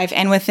 9:05,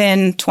 and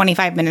within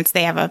 25 minutes,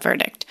 they have a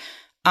verdict.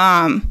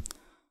 And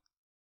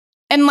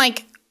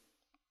like,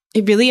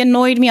 it really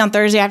annoyed me on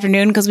Thursday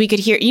afternoon because we could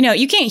hear. You know,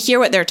 you can't hear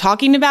what they're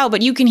talking about,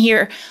 but you can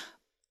hear.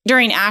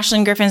 During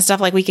Ashlyn Griffin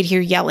stuff, like we could hear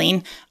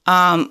yelling,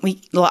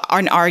 we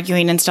are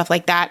arguing and stuff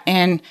like that.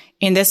 And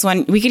in this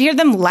one, we could hear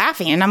them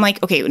laughing. And I'm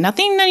like, okay,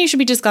 nothing that you should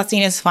be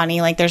discussing is funny.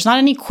 Like there's not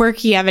any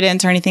quirky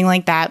evidence or anything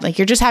like that. Like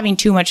you're just having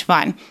too much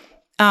fun.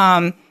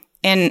 And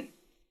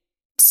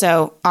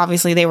so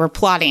obviously they were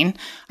plotting.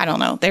 I don't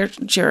know. They're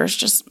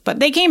jurors but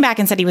they came back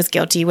and said he was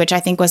guilty, which I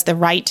think was the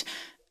right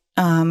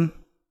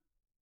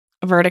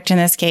verdict in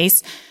this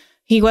case.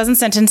 He wasn't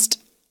sentenced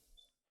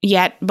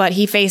yet, but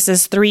he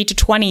faces 3 to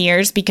 20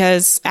 years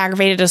because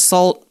aggravated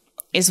assault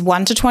is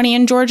 1 to 20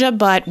 in Georgia.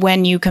 But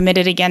when you commit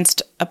it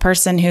against a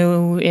person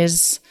who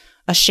is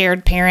a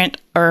shared parent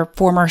or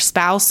former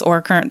spouse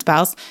or current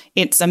spouse,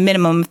 it's a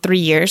minimum of 3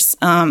 years.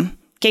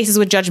 Cases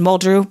with Judge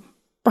Muldrew,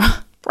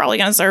 probably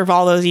going to serve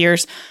all those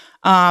years.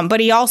 But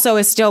he also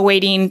is still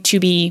waiting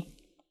to be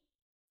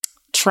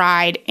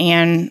tried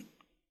and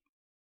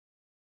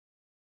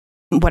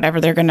whatever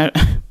they're going to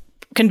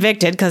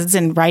convicted because it's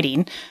in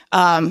writing.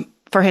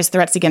 For his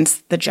threats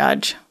against the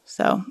judge.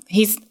 So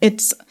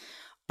it's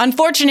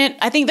unfortunate.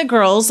 I think the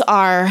girls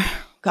are,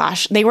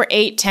 they were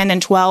 8, 10, and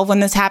 12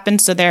 when this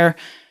happened. So they're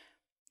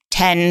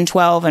 10,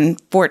 12,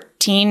 and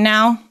 14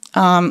 now.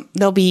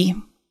 They'll be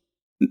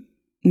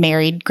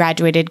married,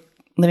 graduated,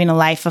 living a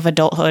life of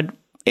adulthood,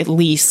 at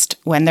least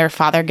when their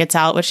father gets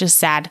out, which is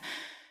sad.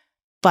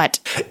 But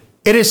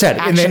it is sad.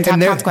 And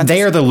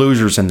they are the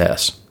losers in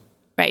this.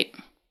 Right.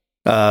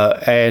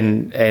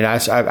 And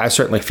I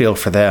certainly feel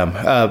for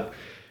them.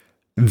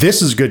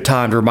 This is a good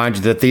time to remind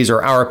you that these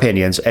are our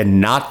opinions and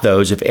not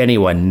those of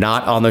anyone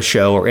not on the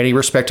show or any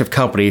respective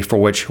company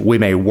for which we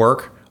may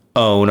work,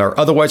 own, or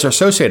otherwise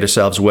associate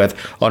ourselves with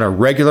on a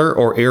regular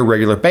or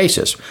irregular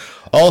basis.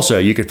 Also,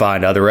 you can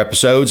find other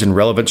episodes and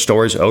relevant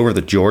stories over at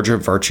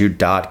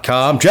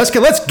thegeorgiavirtue.com. Jessica,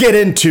 let's get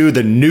into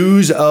the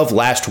news of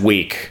last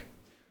week.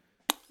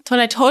 That's what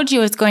I told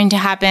you was going to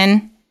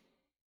happen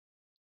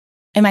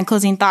in my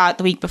closing thought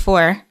the week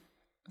before.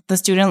 The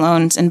student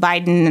loans and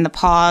Biden and the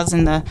pause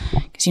and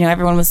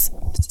because,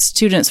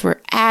 students were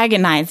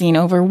agonizing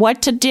over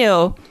what to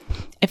do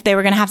if they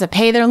were going to have to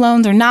pay their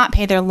loans or not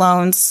pay their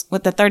loans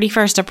with the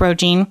 31st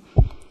approaching.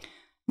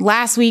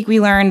 Last week,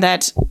 we learned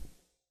that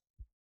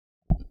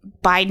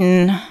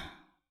Biden is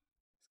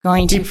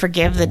going to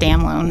forgive the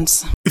damn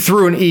loans.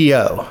 Through an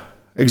EO,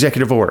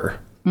 executive order.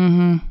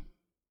 Mm-hmm.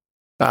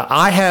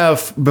 I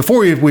have,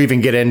 before we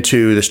even get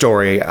into the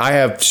story, I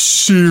have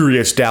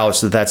serious doubts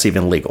that that's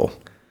even legal.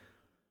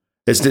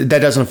 That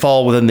doesn't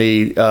fall within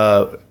the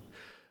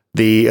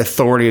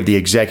authority of the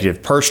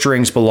executive. Purse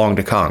strings belong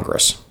to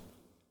Congress.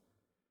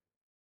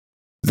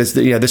 This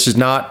is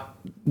not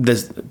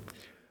this.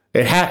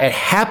 It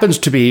happens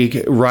to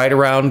be right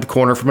around the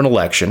corner from an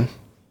election.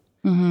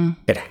 Mm-hmm.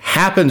 It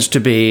happens to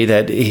be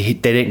that they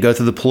didn't go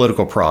through the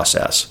political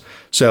process.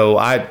 So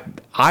I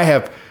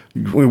have.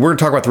 We're going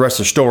to talk about the rest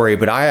of the story,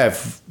 but I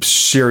have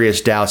serious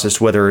doubts as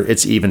to whether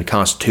it's even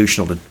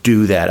constitutional to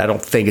do that. I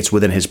don't think it's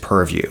within his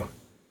purview.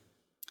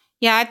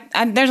 Yeah,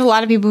 there's a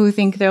lot of people who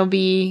think there'll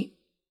be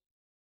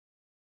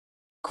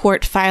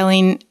court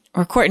filing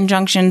or court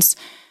injunctions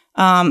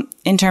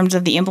in terms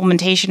of the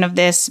implementation of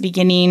this,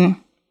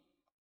 beginning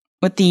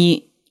with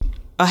the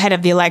ahead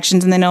of the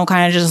elections, and then it'll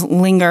kind of just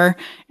linger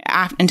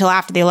until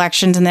after the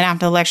elections, and then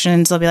after the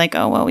elections they'll be like,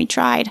 oh well, we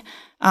tried,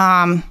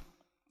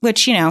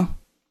 which, you know,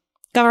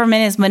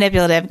 government is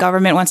manipulative.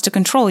 Government wants to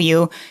control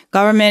you.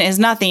 Government is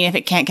nothing if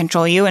it can't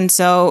control you. And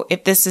so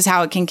if this is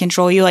how it can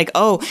control you, like,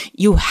 oh,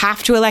 you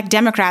have to elect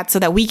Democrats so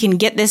that we can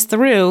get this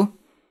through.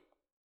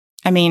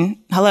 I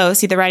mean, hello,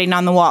 see the writing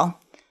on the wall.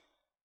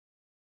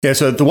 Yeah,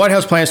 so the White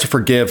House plans to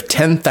forgive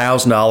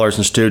 $10,000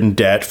 in student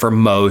debt for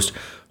most,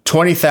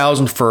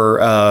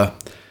 $20,000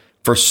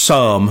 for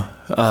some.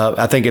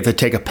 I think if they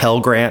take a Pell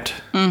Grant,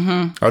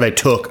 or they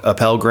took a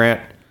Pell Grant.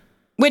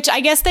 Which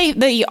I guess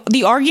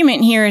the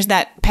argument here is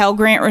that Pell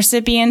Grant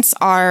recipients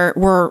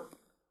were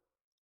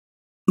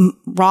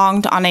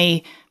wronged on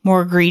a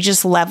more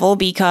egregious level,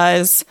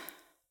 because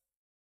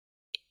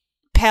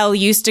Pell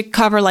used to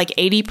cover like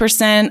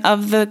 80%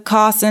 of the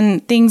costs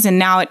and things, and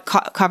now it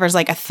covers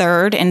like a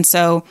third. And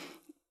so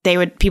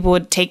people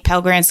would take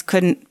Pell Grants,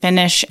 couldn't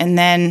finish, and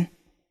then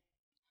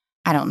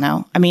I don't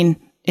know. I mean,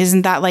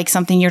 isn't that like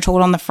something you're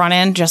told on the front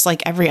end, just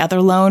like every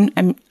other loan?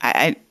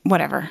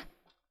 Whatever.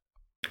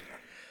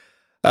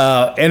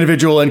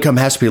 Individual income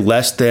has to be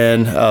less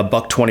than $125,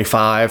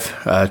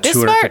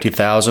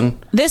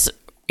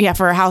 $250,000.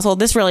 For a household,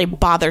 this really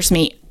bothers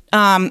me.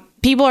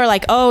 People are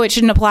like, oh, it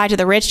shouldn't apply to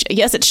the rich.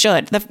 Yes, it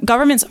should. The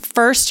government's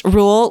first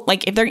rule,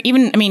 like if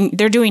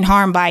they're doing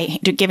harm by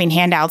giving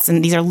handouts,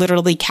 and these are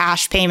literally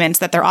cash payments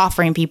that they're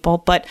offering people,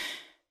 but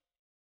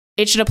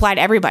it should apply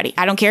to everybody.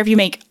 I don't care if you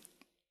make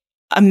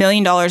 $1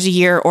 million a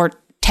year or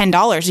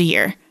 $10 a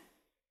year.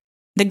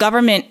 The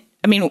government,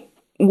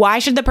 why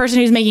should the person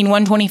who's making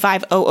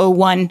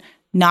 $125,001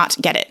 not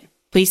get it?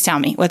 Please tell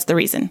me. What's the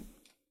reason?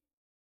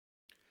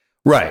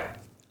 Right.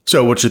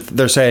 So what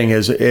they're saying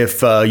is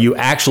if you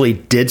actually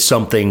did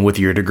something with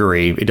your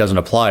degree, it doesn't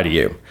apply to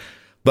you.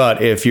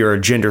 But if you're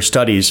a gender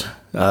studies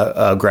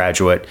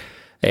graduate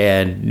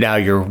and now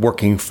you're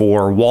working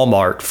for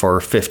Walmart for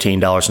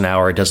 $15 an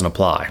hour, it doesn't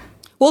apply.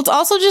 Well, it's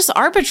also just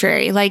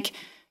arbitrary. Like,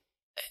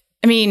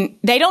 they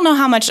don't know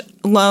how much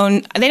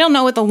loan, they don't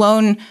know what the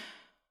loan,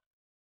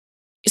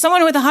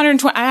 someone with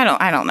 120,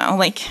 I don't know.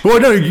 Like, well,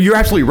 no, you're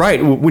absolutely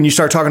right. When you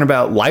start talking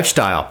about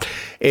lifestyle,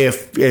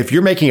 if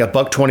you're making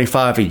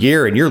 $125 a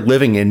year and you're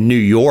living in New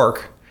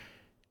York,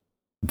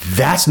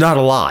 that's not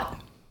a lot.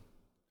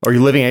 Or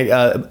you're living in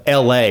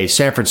LA,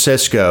 San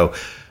Francisco,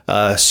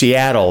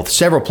 Seattle,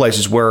 several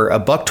places where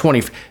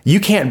 $120,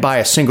 you can't buy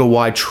a single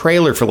wide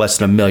trailer for less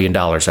than $1 million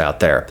out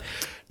there.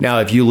 Now,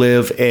 if you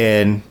live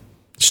in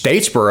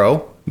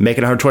Statesboro,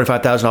 making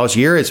 $125,000 a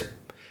year is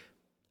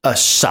a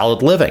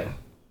solid living.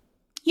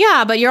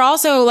 Yeah, but you're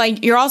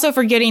also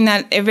forgetting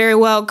that it very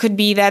well could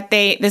be that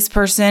this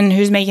person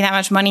who's making that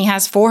much money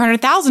has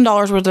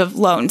 $400,000 worth of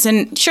loans.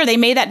 And sure, they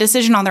made that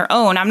decision on their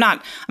own.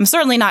 I'm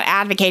certainly not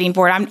advocating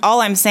for it.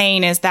 All I'm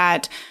saying is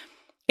that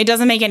it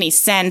doesn't make any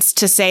sense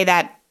to say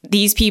that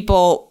these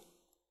people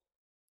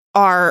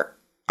are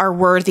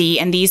worthy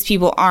and these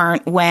people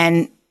aren't,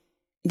 when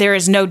there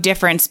is no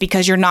difference,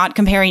 because you're not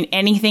comparing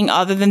anything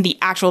other than the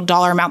actual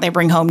dollar amount they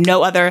bring home.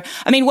 No other.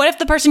 What if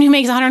the person who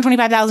makes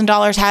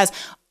 $125,000 has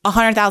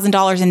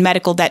 $100,000 in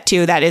medical debt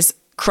too? That is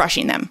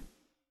crushing them.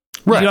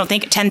 Right. You don't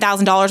think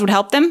 $10,000 would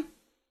help them?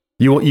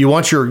 You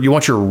want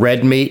your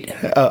red meat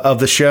of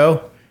the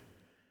show?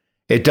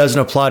 It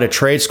doesn't apply to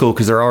trade school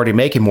because they're already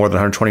making more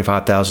than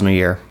 $125,000 a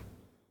year.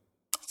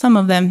 Some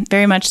of them,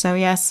 very much so.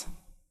 Yes,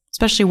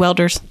 especially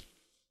welders.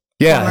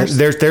 Yeah,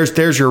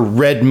 there's your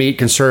red meat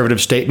conservative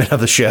statement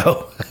of the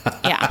show.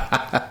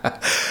 Yeah,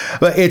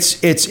 but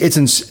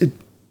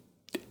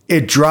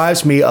it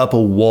drives me up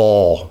a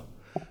wall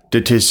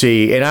to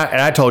see. And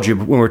I told you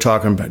when we were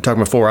talking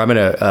before, I'm in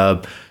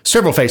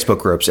several Facebook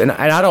groups, and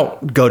I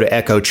don't go to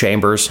echo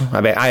chambers.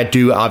 I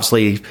do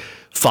obviously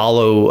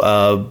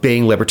follow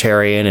being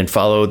libertarian and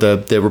follow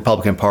the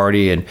Republican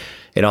Party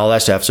and all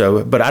that stuff.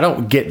 So, but I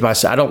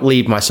don't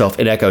leave myself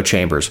in echo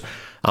chambers.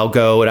 I'll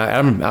go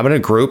and I'm in a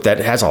group that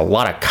has a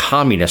lot of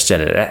communists in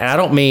it. And I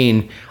don't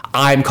mean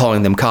I'm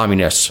calling them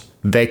communists.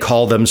 They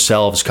call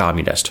themselves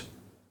communist.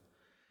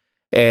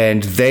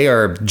 And they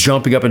are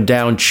jumping up and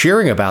down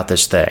cheering about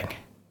this thing.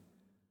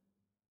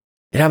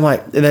 And I'm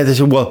like, and they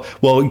say, well,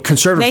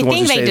 conservatives. They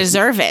think they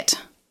deserve it.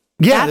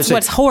 Yeah. That's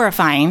what's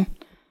horrifying.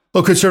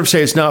 Well, conservatives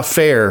say it's not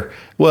fair.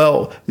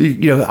 Well,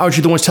 aren't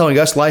you the ones telling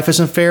us life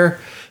isn't fair?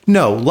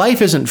 No,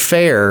 life isn't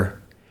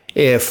fair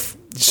if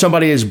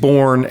somebody is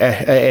born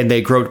and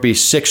they grow to be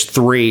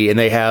 6'3" and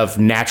they have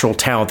natural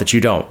talent that you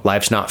don't.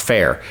 Life's not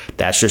fair.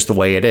 That's just the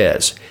way it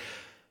is.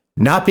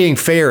 Not being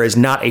fair is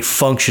not a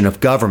function of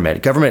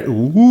government.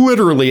 Government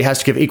literally has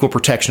to give equal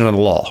protection under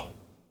the law.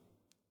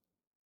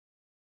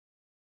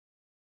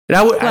 And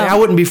I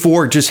wouldn't be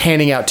for just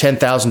handing out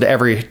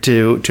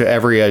 $10,000 to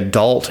every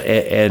adult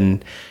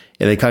in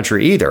the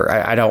country either.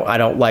 I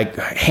don't like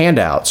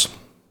handouts.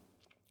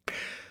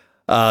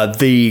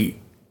 The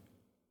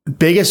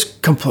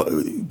biggest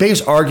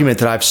argument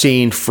that I've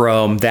seen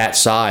from that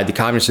side, the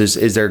communists,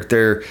 is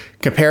they're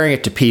comparing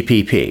it to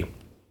PPP.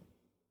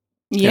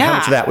 Yeah. And how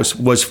much of that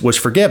was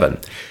forgiven?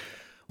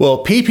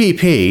 Well,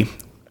 PPP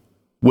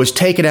was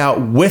taken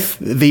out with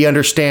the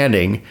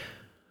understanding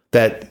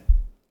that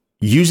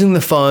using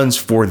the funds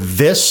for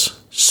this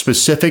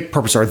specific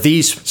purpose or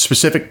these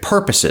specific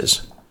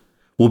purposes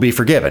will be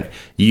forgiven.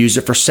 You use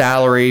it for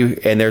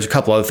salary, and there's a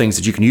couple other things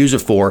that you can use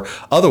it for.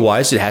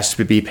 Otherwise, it has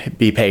to be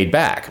paid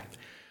back.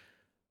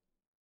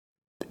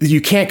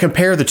 You can't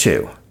compare the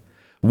two.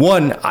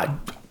 One,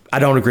 I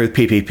don't agree with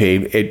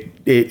PPP.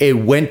 It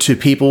went to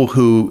people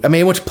who, it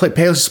went to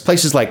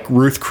places like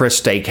Ruth Chris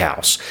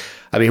Steakhouse.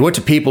 It went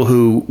to people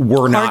who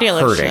were not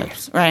hurting.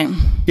 Right.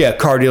 Yeah,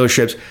 car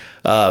dealerships.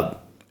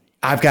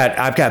 I've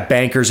got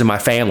bankers in my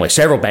family,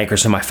 several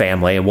bankers in my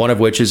family, and one of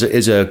which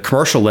is a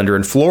commercial lender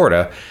in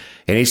Florida.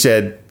 And he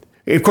said,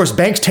 of course,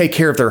 banks take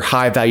care of their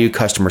high value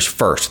customers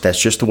first.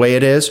 That's just the way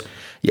it is.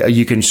 Yeah,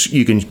 you can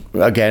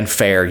again,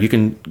 fair. You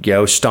can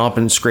stomp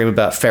and scream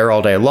about fair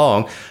all day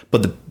long,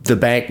 but the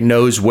bank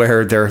knows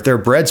where their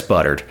bread's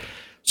buttered.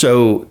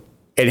 So,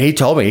 and he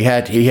told me he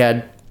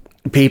had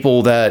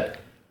people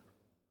that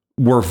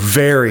were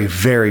very,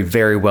 very,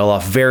 very well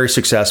off, very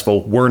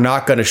successful. We're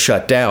not going to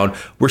shut down.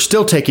 We're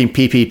still taking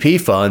PPP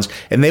funds,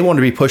 and they want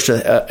to be pushed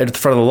at the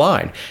front of the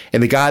line.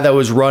 And the guy that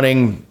was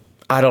running,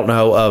 I don't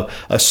know,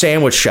 a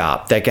sandwich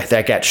shop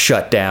that got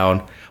shut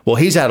down. Well,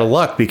 he's out of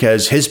luck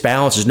because his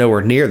balance is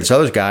nowhere near this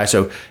other guy,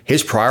 so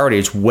his priority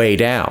is way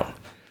down.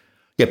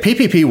 Yeah,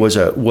 PPP was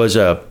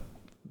a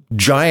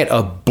giant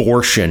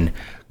abortion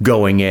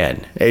going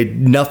in.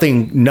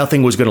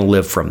 Nothing was going to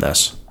live from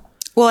this.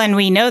 Well, and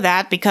we know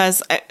that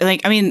because,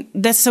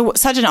 that's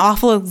such an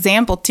awful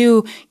example,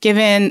 too,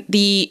 given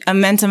the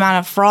immense amount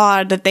of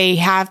fraud that they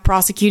have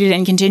prosecuted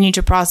and continue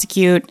to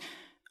prosecute,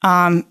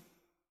 as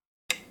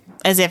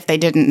if they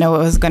didn't know it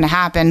was going to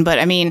happen. But,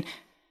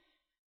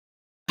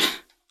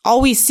 all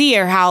we see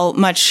are how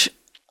much.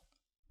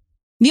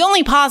 The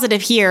only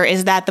positive here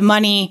is that the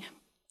money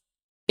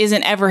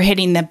isn't ever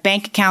hitting the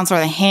bank accounts or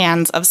the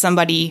hands of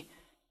somebody.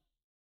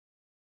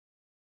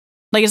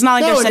 It's not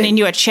like they're sending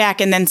you a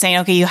check and then saying,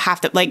 okay, you have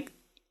to,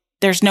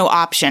 there's no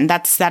option.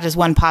 That is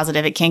one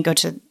positive. It can't go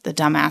to the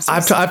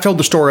dumbasses. I've told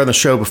the story on the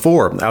show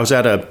before. I was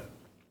at a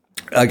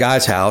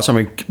guy's house.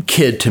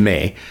 Kid to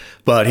me,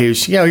 but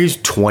he's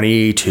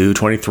 22,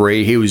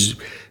 23. He was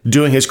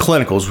doing his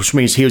clinicals, which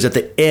means he was at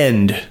the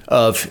end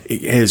of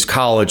his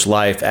college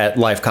life at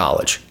Life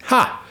College.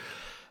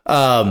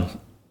 And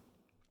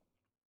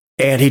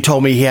he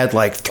told me he had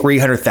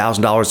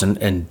 $300,000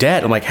 in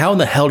debt. I'm like, how in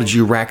the hell did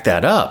you rack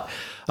that up?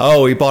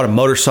 Oh, he bought a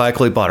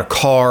motorcycle. He bought a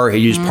car. He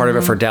used part of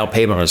it for down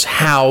payment on his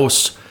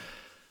house.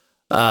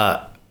 And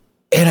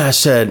I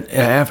said,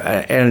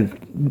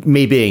 and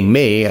me being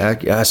me,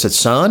 I said,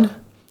 son,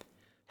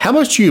 how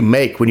much do you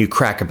make when you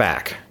crack a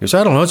back? He goes,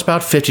 I don't know. It's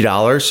about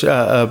 $50.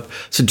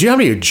 So do you know how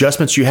many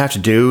adjustments you have to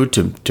do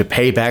to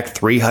pay back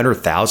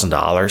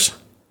 $300,000?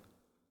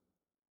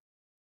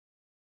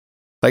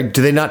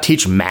 Do they not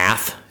teach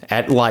math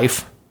at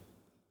Life?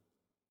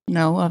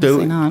 No,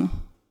 obviously not.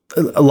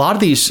 A lot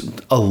of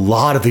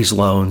these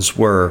loans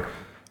were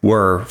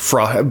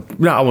fraud.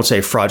 No, I won't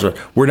say fraudulent.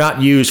 Were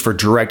not used for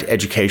direct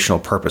educational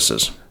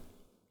purposes.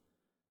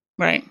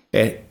 Right.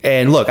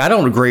 And look, I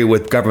don't agree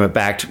with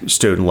government-backed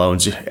student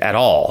loans at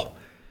all.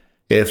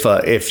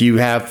 If you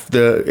want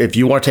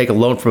to take a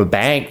loan from a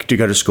bank to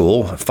go to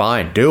school,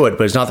 fine, do it.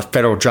 But it's not the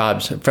federal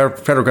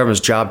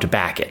government's job to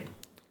back it.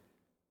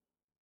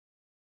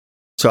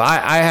 So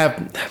I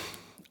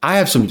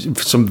have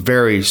some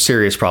very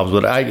serious problems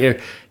with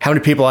it. How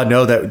many people I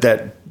know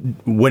that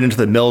went into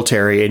the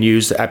military and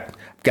used. I've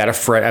got a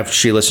friend.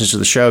 She listens to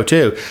the show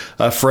too.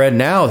 A friend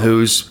now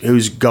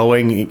who's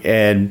going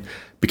and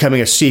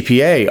becoming a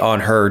CPA on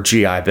her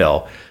GI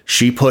Bill.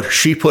 She put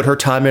her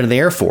time into the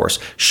Air Force.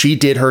 She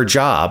did her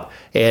job,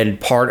 and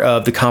part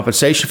of the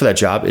compensation for that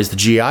job is the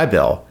GI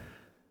Bill.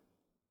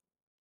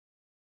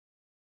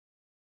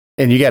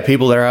 And you got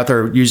people that are out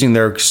there using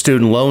their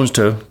student loans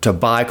to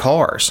buy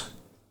cars.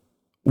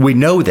 We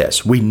know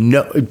this. We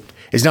know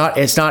it's not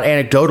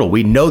anecdotal.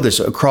 We know this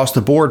across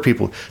the board.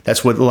 People.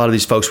 That's what a lot of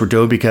these folks were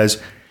doing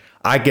because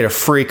I get a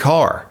free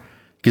car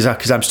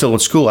because I'm still in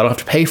school. I don't have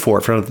to pay for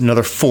it for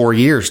another 4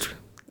 years.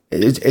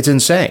 It's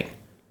insane.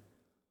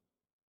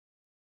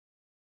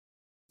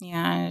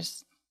 Yeah.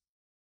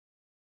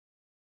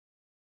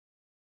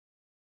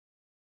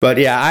 But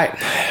yeah,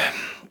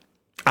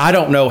 I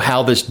don't know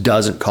how this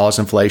doesn't cause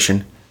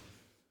inflation.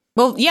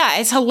 Well, yeah,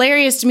 it's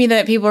hilarious to me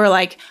that people are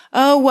like,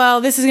 oh,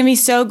 well, this is going to be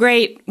so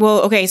great.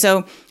 Well, okay,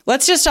 so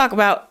let's just talk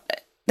about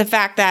the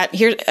fact that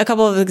here's a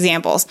couple of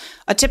examples.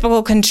 A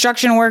typical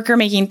construction worker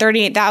making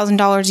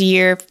 $38,000 a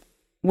year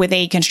with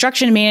a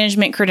construction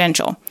management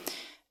credential.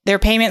 Their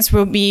payments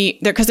will be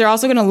there because they're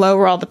also going to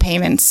lower all the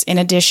payments in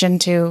addition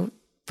to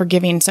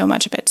forgiving so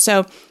much of it.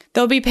 So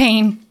they'll be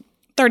paying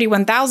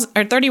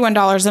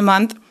 $31 a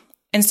month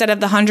instead of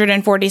the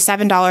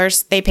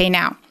 $147 they pay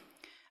now.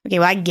 Okay,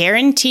 well, I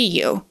guarantee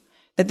you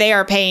that they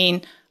are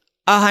paying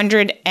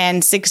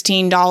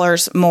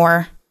 $116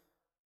 more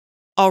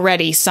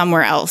already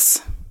somewhere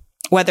else,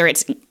 whether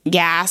it's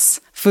gas,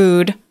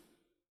 food,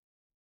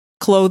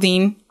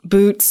 clothing,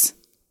 boots.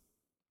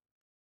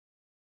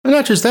 And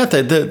not just that,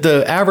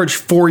 the average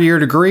 4-year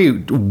degree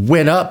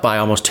went up by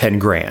almost 10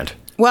 grand.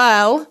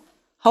 Well,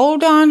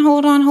 hold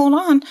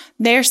on.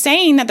 They're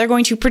saying that they're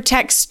going to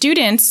protect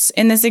students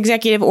in this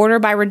executive order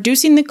by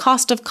reducing the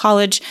cost of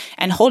college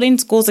and holding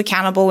schools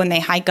accountable when they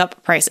hike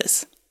up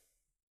prices.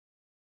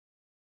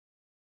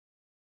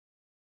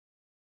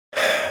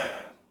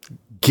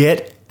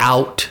 Get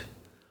out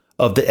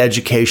of the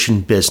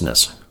education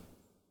business.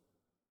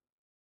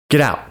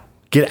 Get out.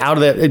 Get out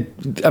of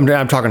that.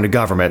 I'm talking to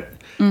government.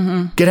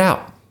 Mm-hmm. Get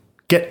out.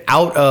 Get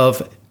out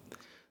of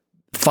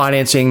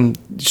financing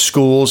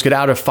schools. Get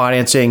out of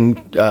financing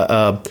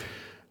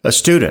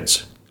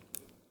students.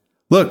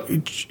 Look,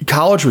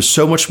 college was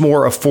so much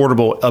more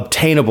affordable,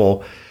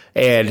 obtainable,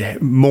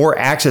 and more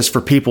access for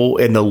people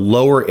in the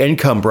lower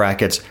income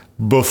brackets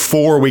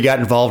before we got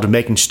involved in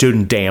making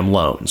student damn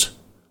loans.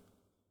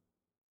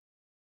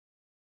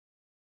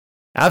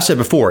 I've said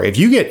before, if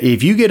you get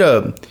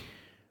to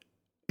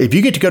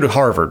go to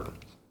Harvard,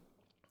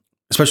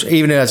 especially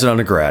even as an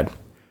undergrad,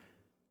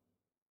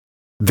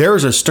 there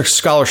is a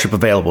scholarship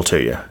available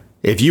to you.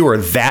 If you are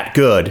that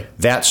good,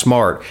 that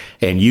smart,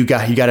 and you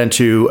got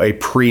into a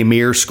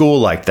premier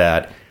school like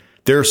that,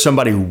 there's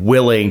somebody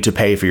willing to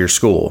pay for your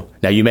school.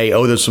 Now, you may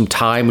owe them some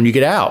time when you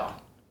get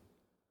out,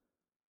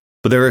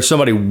 but there is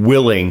somebody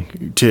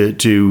willing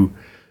to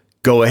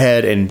go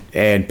ahead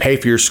and pay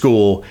for your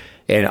school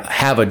and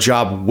have a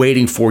job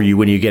waiting for you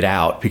when you get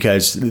out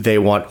because they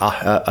want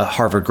a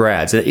Harvard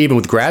grads. And even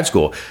with grad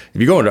school,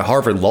 if you go into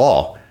Harvard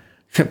Law,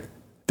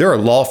 there are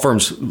law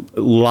firms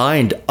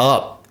lined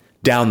up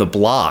down the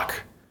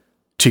block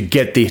to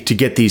get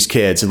these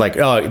kids. And like,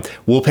 oh,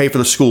 we'll pay for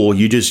the school.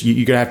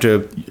 You're gonna have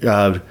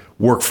to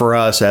work for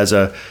us as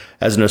an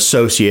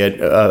associate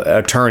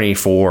attorney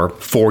for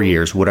 4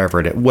 years,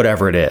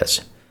 whatever it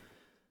is.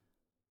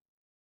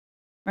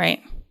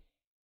 Right.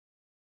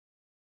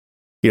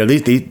 You know,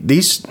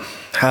 these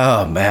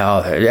oh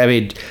man, I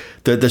mean,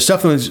 the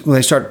stuff when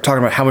they start talking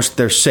about how much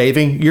they're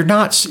saving, you're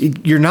not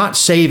saving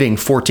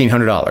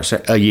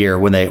 $1,400 a year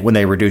when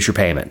they reduce your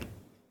payment.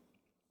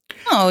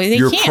 Oh,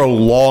 you're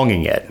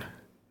prolonging it.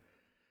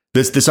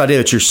 This idea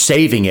that you're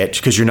saving it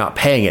because you're not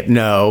paying it.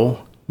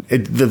 No,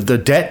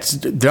 the debt.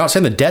 They're not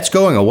saying the debt's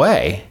going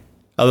away,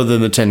 other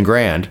than the 10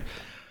 grand.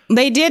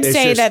 They did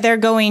say that they're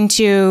going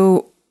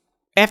to,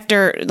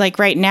 after like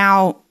right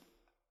now,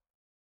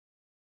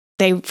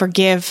 they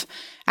forgive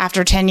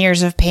after 10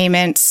 years of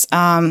payments.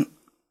 20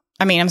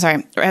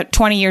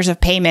 years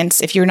of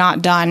payments. If you're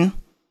not done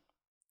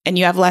and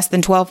you have less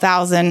than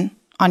 $12,000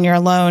 on your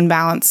loan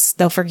balance,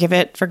 they'll forgive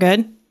it for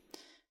good.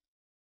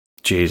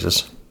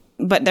 Jesus.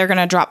 But they're going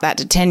to drop that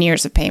to 10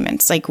 years of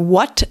payments. Like,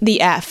 what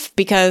the F?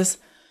 Because.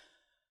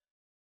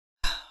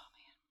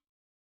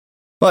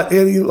 But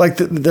like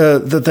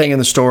the thing in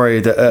the story,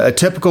 a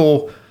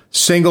typical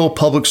single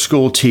public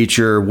school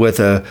teacher with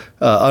a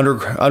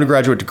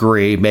undergraduate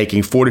degree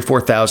making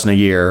 $44,000 a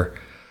year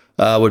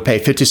would pay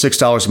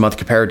 $56 a month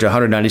compared to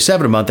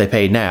 $197 a month they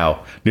pay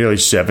now, nearly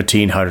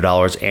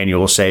 $1,700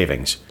 annual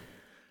savings.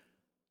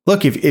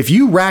 Look, if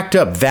you racked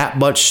up that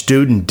much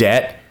student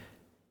debt,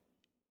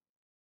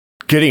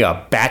 getting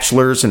a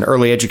bachelor's in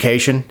early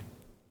education,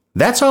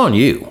 that's on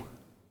you.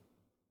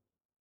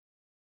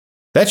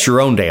 That's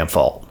your own damn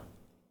fault.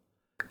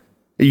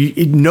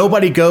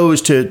 Nobody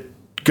gets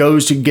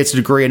a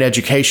degree in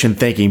education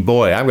thinking,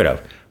 boy, I'm going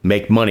to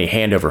make money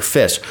hand over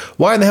fist.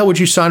 Why in the hell would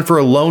you sign for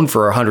a loan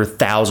for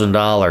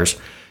 $100,000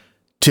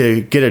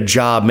 to get a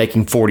job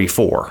making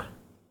 $44,000?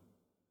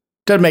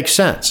 Doesn't make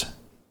sense.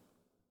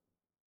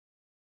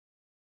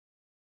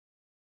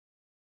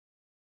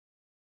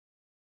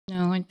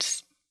 No,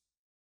 it's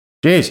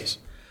Jesus.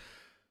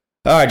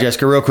 All right,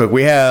 Jessica, real quick.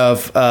 We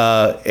have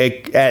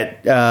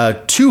at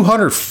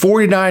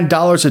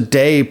 $249 a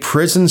day,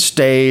 prison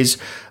stays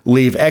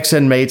leave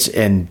ex-inmates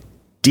in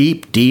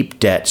deep, deep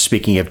debt.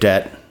 Speaking of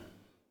debt.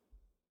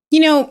 You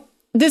know,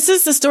 this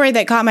is the story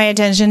that caught my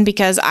attention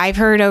because I've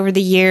heard over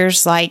the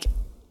years, like,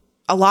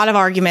 a lot of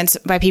arguments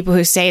by people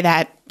who say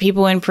that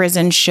people in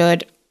prison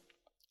should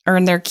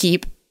earn their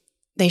keep.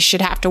 They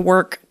should have to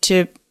work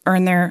to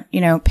earn their,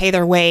 pay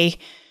their way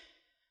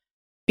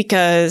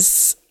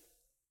because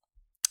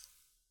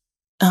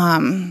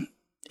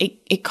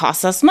it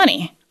costs us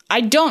money.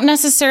 I don't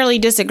necessarily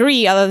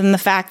disagree, other than the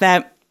fact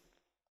that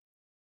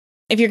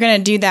if you're going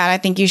to do that, I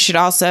think you should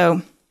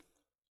also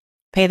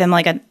pay them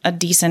like a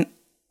decent,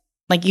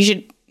 like you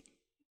should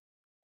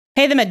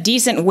pay them a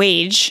decent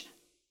wage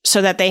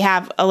so that they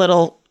have a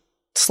little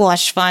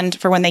slush fund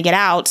for when they get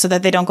out so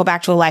that they don't go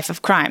back to a life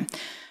of crime.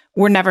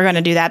 We're never going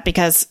to do that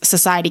because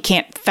society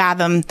can't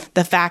fathom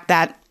the fact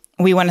that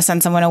we want to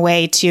send someone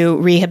away to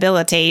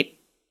rehabilitate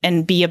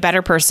and be a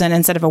better person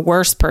instead of a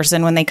worse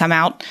person when they come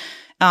out.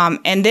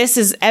 And this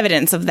is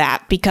evidence of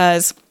that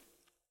because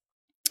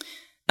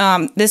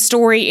this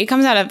story, it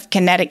comes out of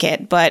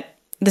Connecticut, but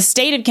the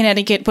state of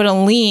Connecticut put a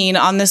lien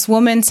on this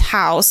woman's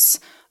house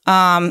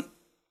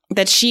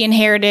that she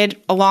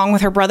inherited along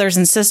with her brothers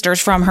and sisters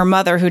from her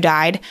mother who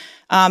died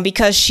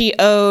because she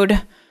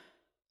owed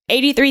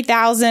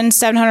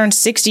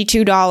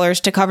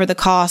 $83,762 to cover the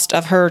cost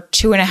of her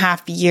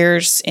 2.5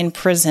 years in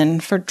prison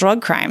for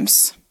drug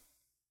crimes.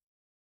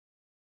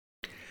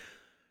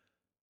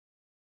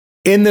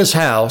 In this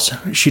house,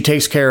 she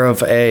takes care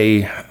of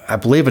I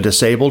believe, a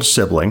disabled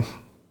sibling.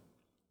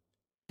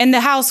 And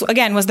the house,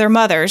 again, was their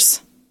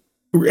mother's.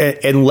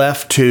 And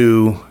left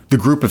to the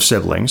group of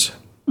siblings.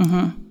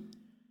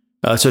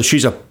 Mm-hmm. So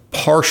she's a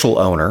partial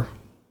owner.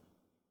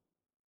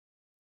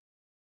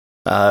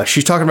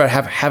 She's talking about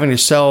having to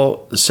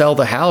sell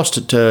the house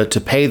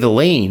to pay the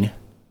lien.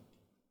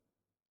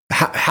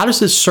 How does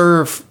this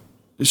serve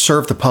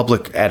the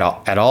public at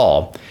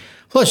all?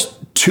 Plus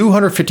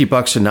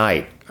 $250 a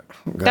night.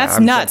 That's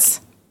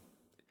nuts.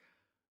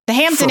 The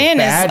Hampton Inn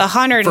is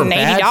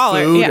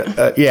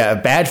 $180. Yeah,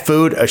 bad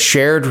food, a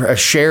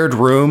shared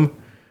room.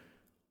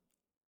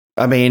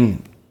 I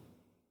mean,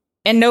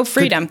 and no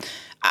freedom.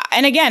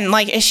 And again,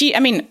 like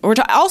we're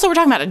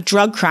talking about a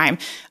drug crime.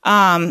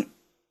 I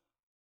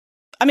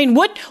mean,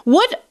 what?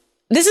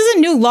 This is a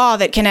new law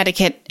that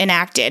Connecticut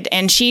enacted,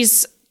 and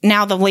she's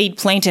now the lead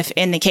plaintiff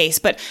in the case.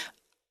 But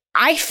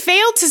I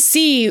fail to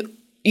see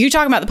you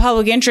talking about the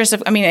public interest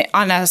of. I mean,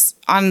 on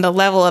the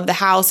level of the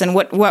house and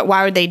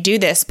why would they do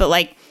this? But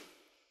like,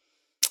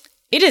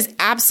 it is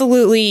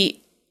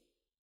absolutely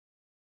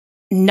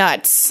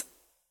nuts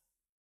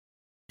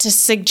to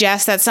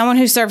suggest that someone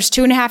who serves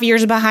 2.5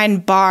 years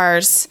behind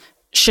bars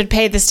should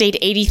pay the state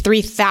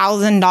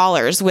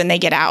 $83,000 when they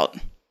get out.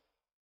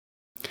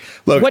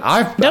 Look,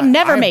 they'll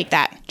never make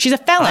that. She's a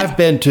felon. I've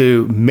been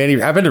to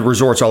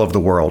resorts all over the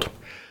world.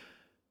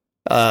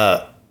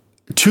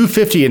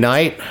 $250 a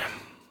night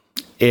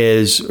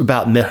is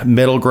about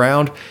middle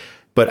ground,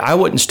 but I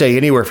wouldn't stay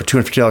anywhere for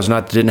 $250 a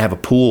night that didn't have a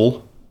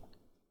pool.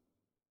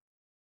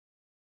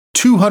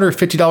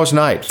 $250 a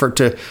night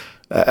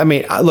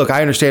look,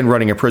 I understand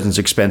running a prison's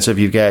expensive.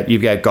 You've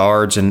got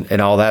guards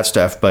and all that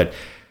stuff, but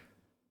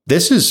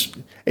this is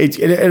it.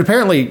 And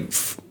apparently,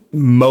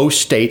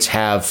 most states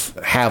have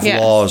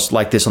yes. laws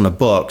like this on the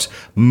books.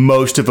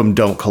 Most of them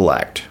don't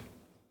collect.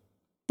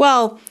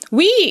 Well,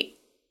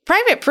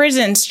 private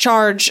prisons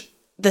charge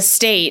the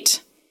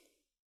state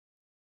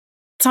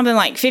something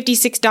like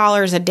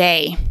 $56 a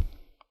day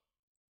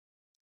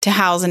to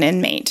house an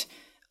inmate.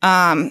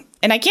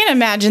 And I can't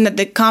imagine that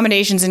the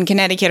accommodations in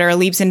Connecticut are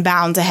leaps and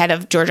bounds ahead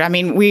of Georgia. I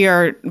mean, we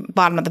are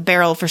bottom of the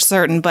barrel for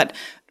certain, but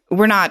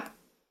we're not.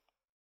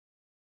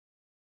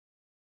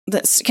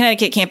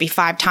 Connecticut can't be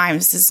 5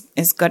 times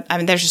as good. I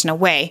mean, there's just no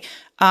way.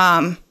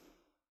 Yeah.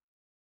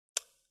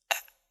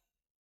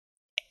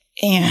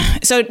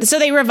 So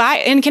they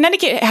revise, and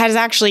Connecticut has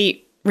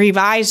actually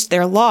revised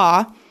their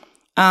law,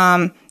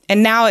 and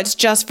now it's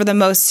just for the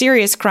most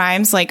serious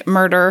crimes like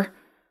murder.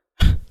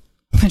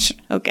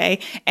 Okay.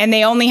 And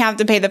they only have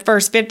to pay the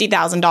first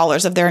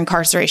 $50,000 of their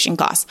incarceration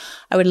costs.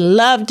 I would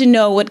love to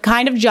know what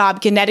kind of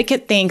job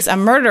Connecticut thinks a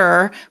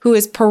murderer who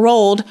is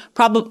paroled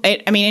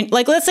probably, I mean,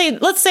 like, let's say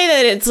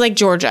that it's like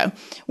Georgia,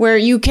 where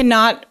you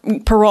cannot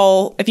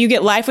parole. If you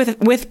get life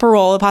with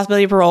parole, the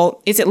possibility of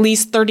parole, it's at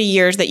least 30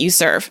 years that you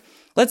serve.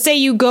 Let's say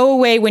you go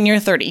away when you're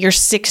 30, you're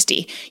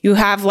 60. You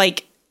have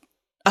like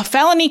a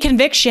felony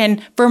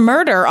conviction for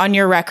murder on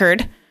your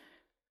record.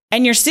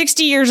 And you're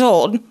 60 years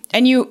old,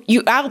 and you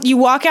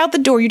walk out the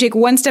door, you take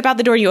one step out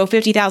the door, you owe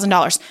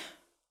 $50,000.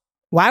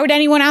 Why would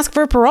anyone ask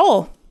for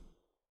parole?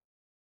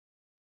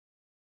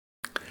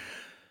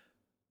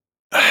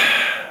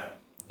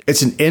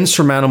 It's an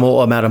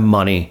insurmountable amount of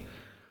money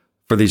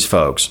for these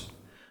folks.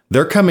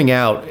 They're coming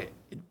out,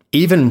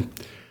 even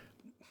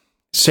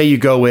say you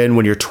go in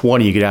when you're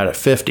 20, you get out at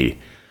 50.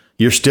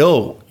 You're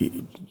still,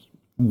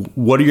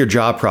 what are your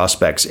job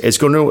prospects? It's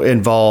going to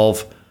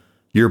involve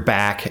your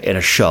back and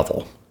a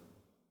shovel.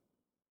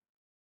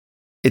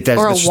 Or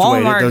a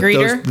Walmart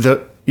greeter.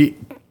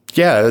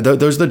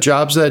 Those are the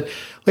jobs that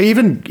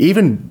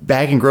even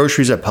bagging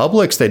groceries at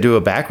Publix, they do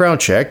a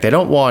background check. They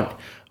don't want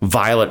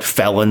violent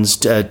felons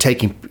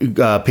taking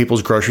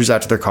people's groceries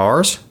out to their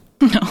cars.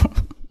 No.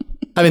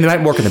 I mean, they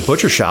might work in the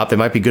butcher shop. They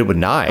might be good with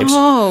knives.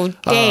 Oh,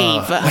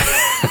 Dave.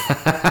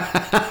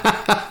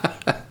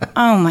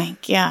 Oh, my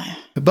God.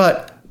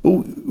 But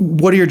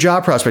what are your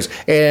job prospects?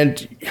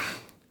 And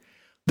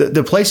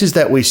the places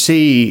that we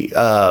see...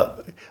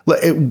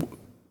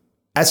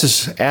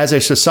 As a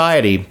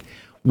society,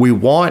 we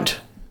want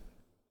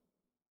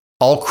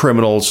all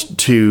criminals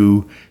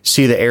to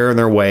see the error in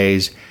their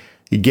ways,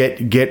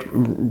 get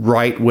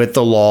right with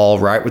the law,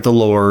 right with the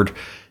Lord,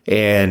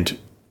 and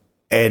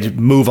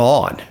move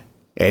on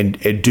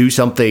and do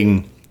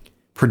something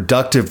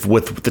productive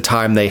with the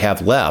time they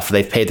have left.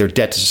 They've paid their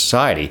debt to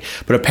society,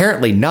 but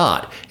apparently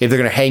not if they're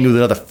going to hang you with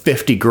another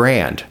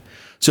 $50,000.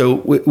 So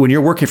when you're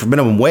working for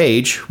minimum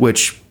wage,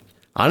 which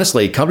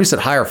honestly, companies that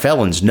hire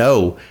felons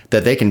know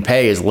that they can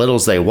pay as little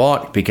as they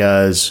want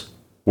because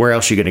where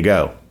else are you going to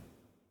go?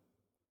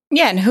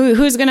 Yeah, and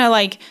who's going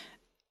to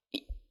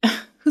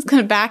Who's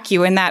going to back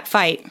you in that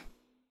fight?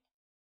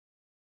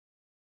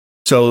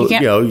 So,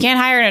 you can't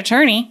hire an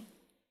attorney.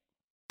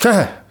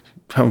 Why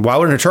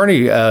would an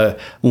attorney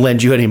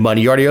lend you any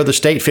money? You already owe the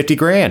state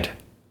 $50,000.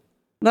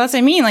 That's what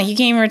I mean. Like, you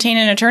can't even retain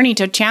an attorney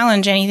to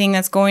challenge anything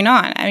that's going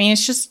on. I mean,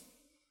 it's just.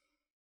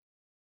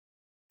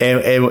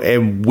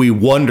 And we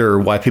wonder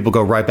why people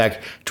go right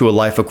back to a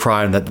life of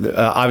crime. That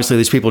obviously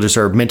these people just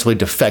are mentally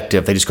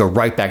defective. They just go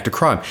right back to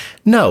crime.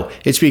 No,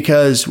 it's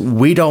because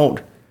we don't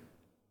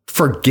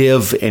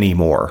forgive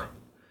anymore.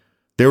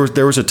 There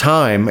was a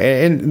time,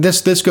 and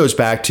this goes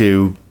back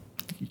to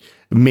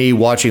me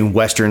watching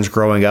Westerns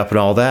growing up and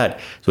all that.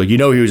 So he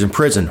was in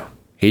prison.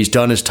 He's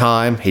done his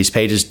time. He's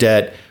paid his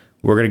debt.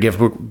 We're going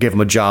to give him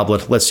a job.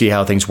 Let's see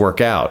how things work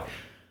out.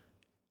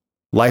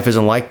 Life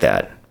isn't like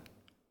that.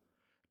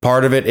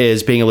 Part of it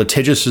is being a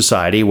litigious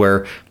society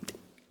where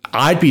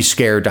I'd be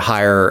scared to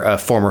hire a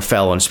former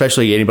felon,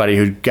 especially anybody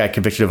who got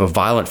convicted of a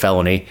violent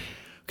felony,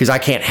 because I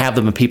can't have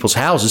them in people's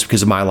houses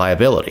because of my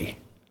liability.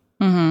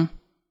 Mm-hmm.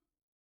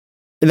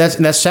 And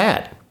that's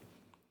sad.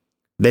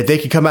 They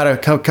could come out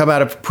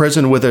of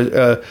prison with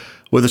a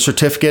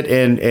certificate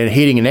in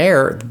heating and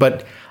air,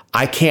 but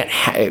I can't.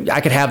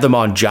 I could have them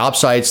on job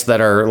sites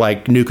that are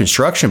like new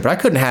construction, but I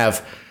couldn't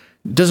have.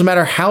 Doesn't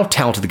matter how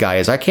talented the guy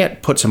is. I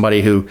can't put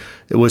somebody who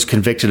was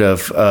convicted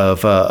of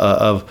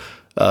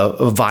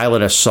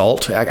violent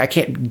assault. I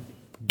can't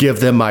give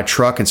them my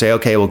truck and say,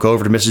 okay, we'll go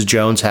over to Mrs.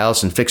 Jones'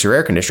 house and fix her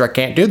air conditioner. I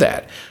can't do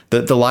that.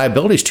 The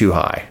liability is too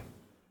high.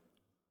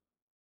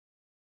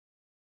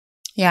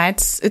 Yeah,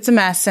 it's a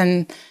mess,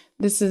 and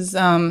this is.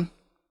 I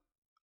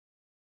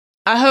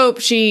hope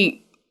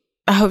she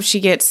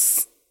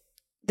gets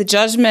the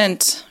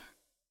judgment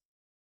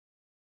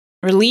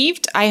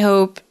relieved. I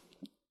hope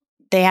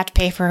they have to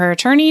pay for her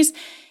attorneys,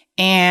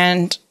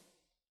 and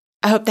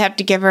I hope they have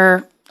to give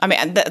her. I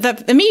mean,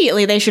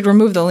 immediately they should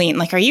remove the lien.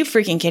 Like, are you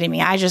freaking kidding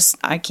me? I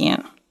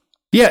can't.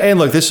 Yeah, and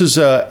look, this is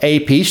a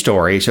AP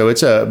story, so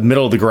it's a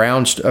middle of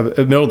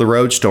the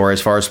road story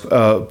as far as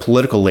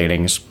political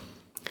leanings.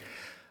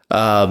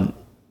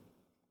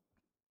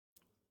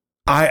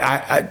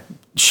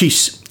 She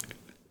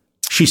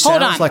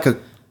sounds like a.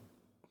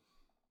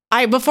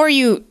 Before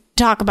you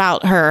talk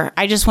about her,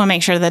 I just want to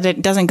make sure that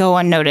it doesn't go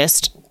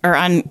unnoticed or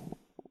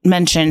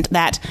unmentioned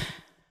that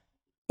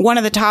one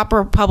of the top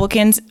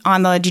Republicans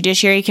on the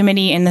Judiciary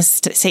Committee in the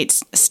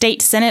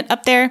state Senate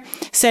up there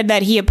said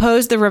that he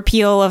opposed the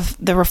repeal of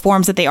the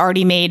reforms that they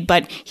already made,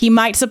 but he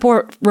might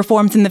support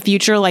reforms in the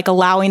future, like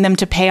allowing them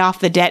to pay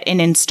off the debt in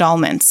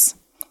installments.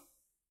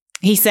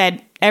 He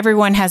said,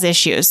 everyone has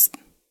issues.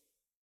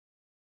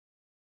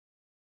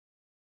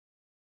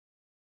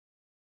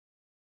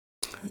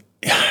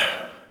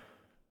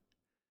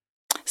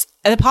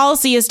 The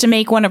policy is to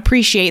make one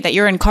appreciate that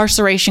your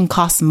incarceration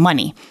costs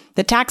money.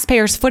 The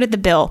taxpayers footed the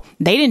bill.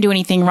 They didn't do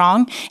anything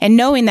wrong. And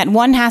knowing that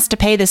one has to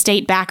pay the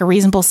state back a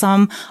reasonable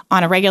sum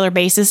on a regular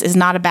basis is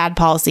not a bad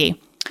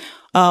policy.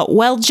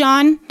 Well,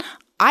 John,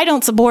 I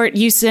don't support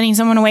you sending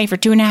someone away for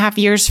 2.5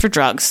 years for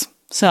drugs.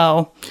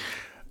 So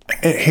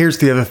here's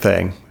the other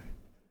thing.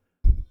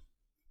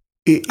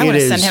 I'm going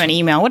to send him an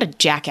email. What a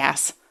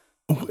jackass.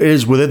 It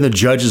is within the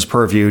judge's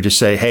purview to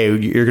say, hey,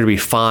 you're going to be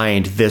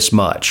fined this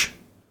much.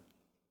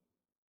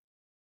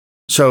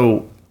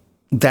 So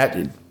that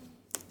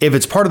if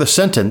it's part of the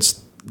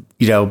sentence,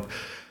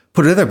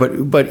 put it in there.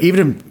 But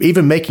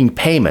even making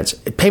payments on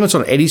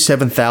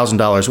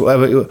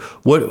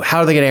 $87,000, how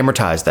are they going to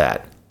amortize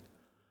that?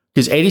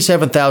 Because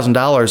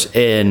 $87,000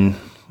 in,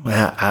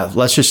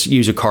 let's just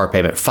use a car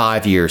payment,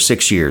 5 years,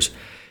 6 years.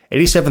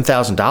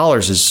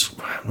 $87,000 is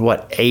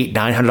what,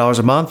 $800-900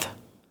 a month?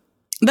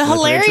 The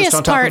hilarious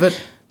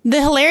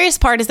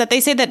part is that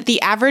they say that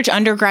the average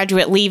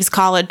undergraduate leaves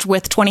college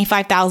with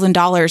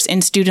 $25,000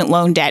 in student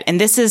loan debt. And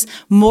this is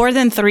more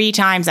than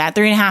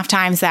 3.5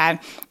 times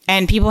that.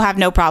 And people have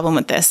no problem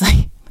with this.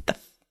 The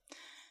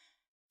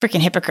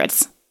freaking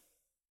hypocrites.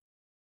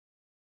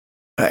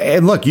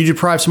 And look, you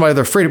deprive somebody of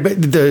their freedom. But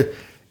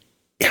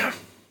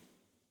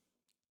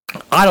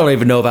I don't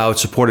even know if I would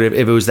support it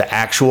if it was the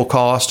actual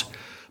cost.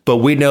 But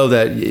we know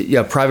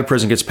that private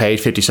prison gets paid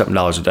 $50-something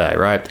a day,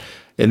 right?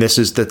 And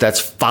that's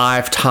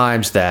 5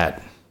 times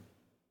that.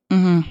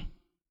 Mm-hmm.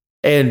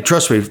 And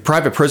trust me,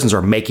 private prisons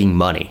are making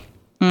money.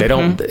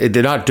 Mm-hmm.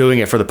 They're not doing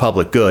it for the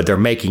public good. They're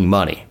making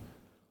money.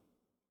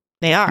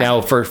 They are.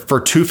 Now, for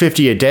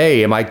 $250 a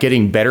day, am I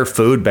getting better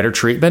food, better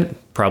treatment?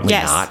 Probably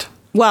not.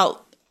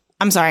 Well,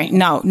 I'm sorry.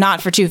 No,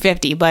 not for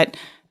 $250, but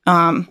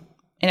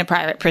in a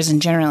private prison,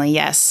 generally,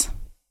 yes.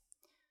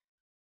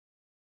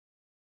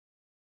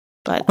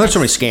 But there's so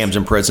many scams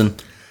in prison.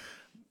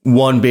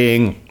 One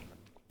being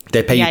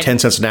they pay you 10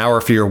 cents an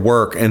hour for your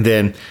work, and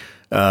then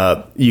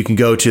you can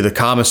go to the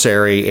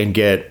commissary and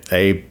get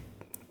a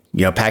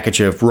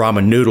package of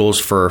ramen noodles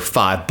for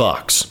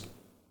 $5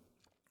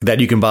 that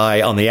you can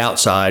buy on the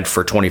outside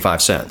for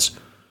 25 cents.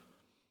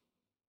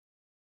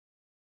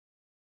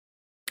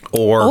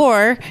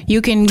 Or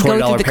you can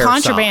go through the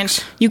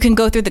contraband. You can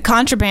go through the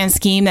contraband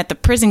scheme that the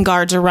prison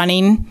guards are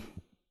running,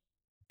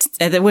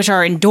 which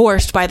are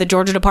endorsed by the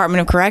Georgia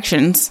Department of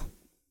Corrections.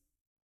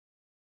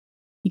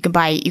 You could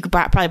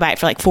probably buy it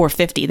for like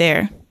 $4.50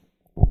 there.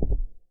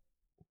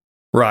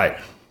 Right.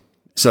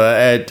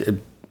 So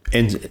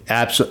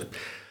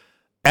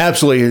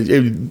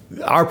absolutely,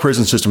 our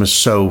prison system is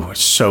so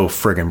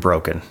friggin'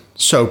 broken.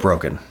 So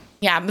broken.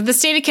 Yeah, but the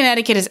state of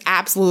Connecticut is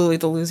absolutely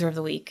the loser of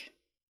the week.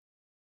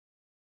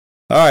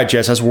 All right,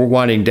 Jess, as we're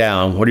winding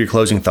down, what are your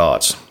closing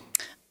thoughts?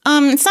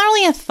 It's not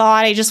really a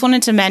thought. I just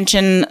wanted to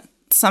mention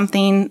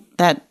something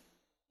that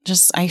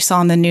I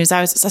saw in the news.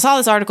 I saw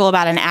this article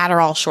about an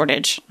Adderall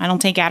shortage. I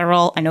don't take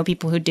Adderall. I know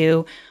people who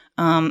do.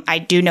 I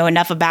do know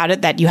enough about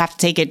it that you have to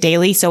take it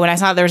daily. So when I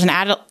saw there was an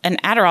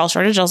Adderall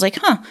shortage, I was like,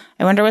 I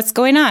wonder what's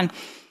going on.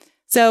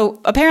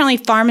 So apparently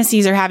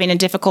pharmacies are having a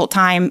difficult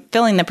time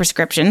filling the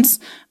prescriptions.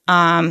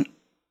 And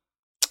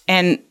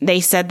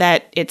they said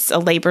that it's a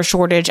labor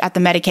shortage at the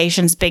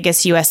medication's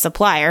biggest U.S.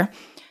 supplier.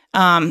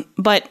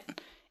 But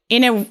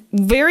in a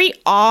very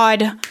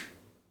odd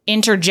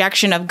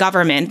interjection of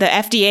government, the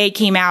FDA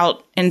came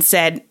out and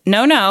said,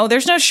 no,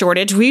 there's no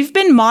shortage. We've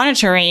been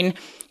monitoring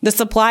the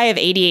supply of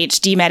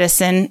ADHD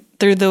medicine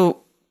through the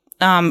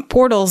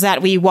portals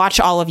that we watch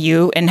all of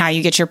you and how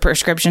you get your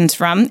prescriptions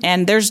from.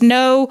 And there's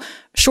no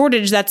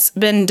shortage that's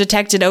been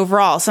detected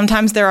overall.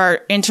 Sometimes there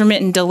are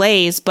intermittent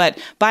delays, but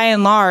by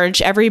and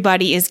large,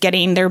 everybody is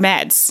getting their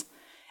meds.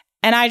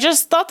 And I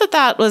just thought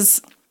that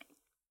was,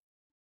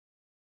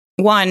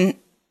 one,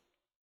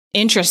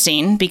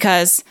 interesting,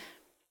 because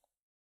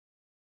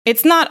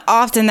it's not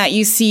often that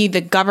you see the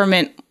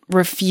government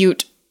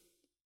refute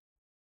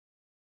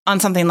on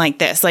something like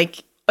this,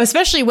 like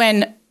especially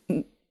when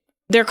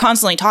they're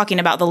constantly talking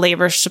about the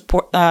labor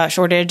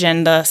shortage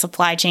and the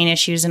supply chain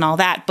issues and all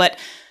that. But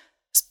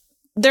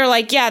they're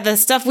like, yeah, the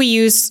stuff we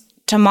use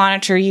to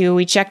monitor you,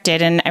 we checked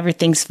it and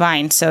everything's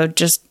fine. So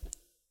just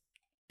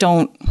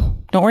don't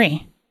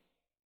worry.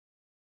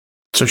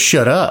 So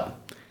shut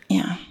up.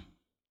 Yeah.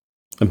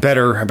 A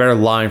better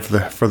line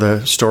for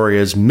the story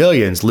is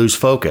millions lose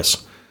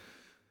focus.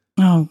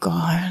 Oh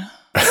God.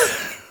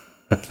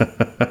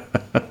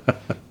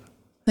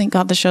 Thank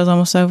God the show's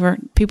almost over.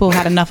 People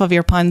had enough of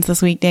your puns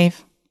this week,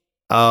 Dave.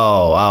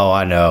 Oh,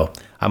 I know.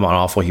 I'm an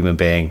awful human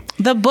being.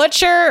 The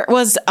butcher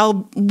was a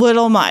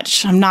little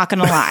much. I'm not going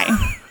to lie.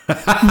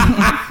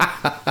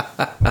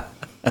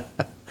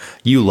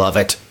 You love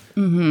it.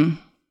 Mm-hmm.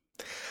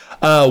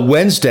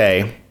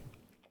 Wednesday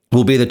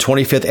will be the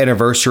 25th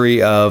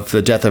anniversary of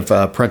the death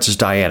of Princess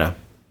Diana.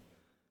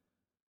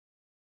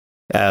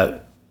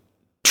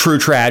 True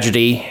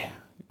tragedy,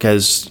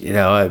 because,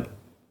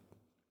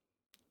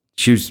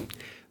 she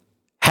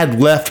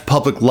had left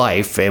public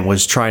life and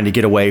was trying to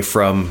get away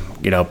from,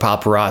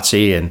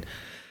 paparazzi, and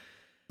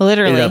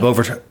literally ended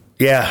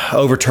up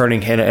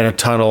overturning in a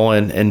tunnel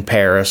in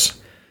Paris.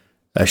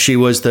 She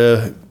was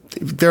there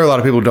are a lot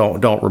of people who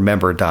don't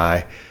remember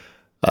Di.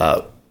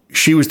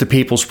 She was the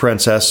people's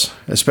princess.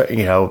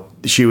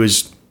 She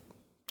was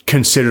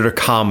considered a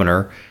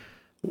commoner.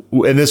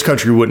 In this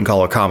country, we wouldn't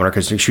call her a commoner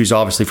because she's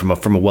obviously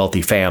from a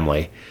wealthy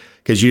family.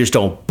 Because you just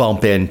don't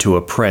bump into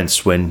a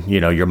prince when,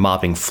 you're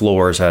mopping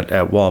floors at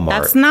Walmart.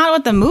 That's not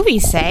what the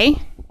movies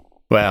say.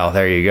 Well,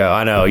 there you go.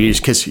 I know. You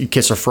just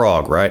kiss a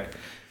frog, right?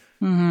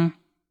 Mm-hmm.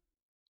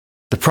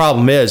 The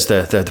problem is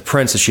the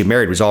prince that she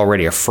married was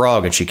already a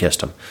frog and she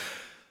kissed him.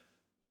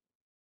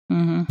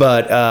 Mm-hmm.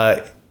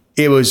 But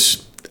it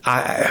was...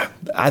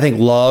 I think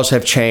laws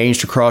have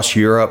changed across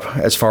Europe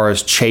as far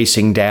as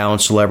chasing down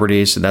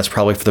celebrities, and that's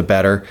probably for the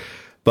better.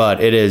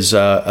 But it is...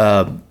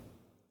 and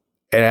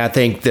I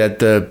think that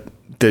the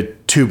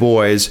two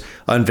boys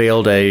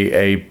unveiled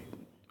a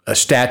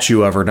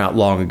statue of her not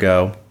long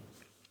ago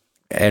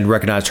and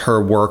recognized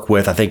her work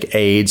with, I think,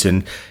 AIDS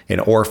and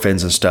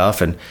orphans and stuff.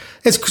 And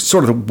it's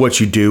sort of what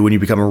you do when you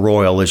become a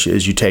royal is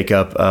you take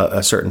up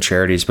certain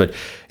charities. But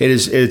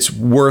it's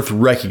worth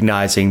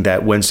recognizing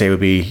that Wednesday would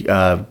be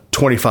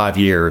 25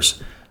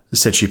 years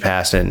since she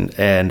passed.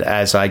 And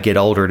as I get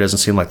older, it doesn't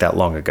seem like that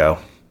long ago.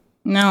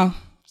 No,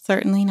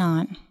 certainly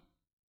not.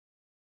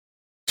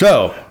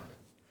 So...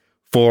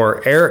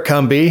 for Eric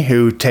Cumby,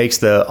 who takes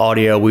the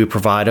audio we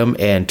provide him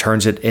and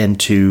turns it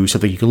into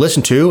something you can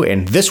listen to,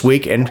 and this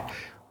week in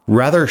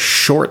rather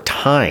short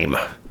time,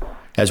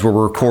 as we're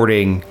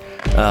recording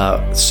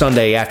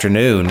Sunday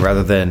afternoon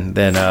rather than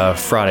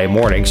Friday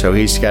morning, so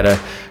he's got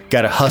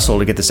to hustle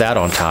to get this out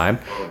on time.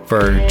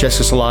 For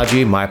Jessica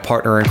Szilagyi, my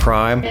partner in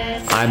crime,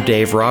 I'm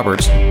Dave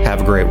Roberts.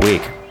 Have a great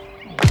week.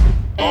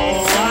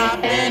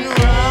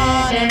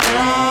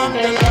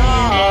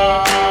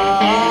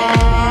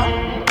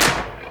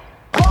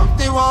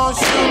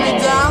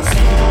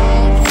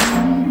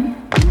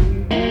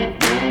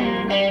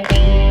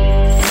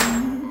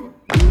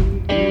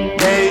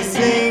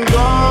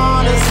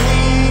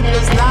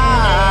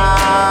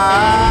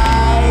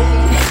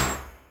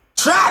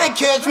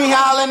 Catch me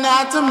howling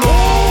at the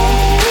moon.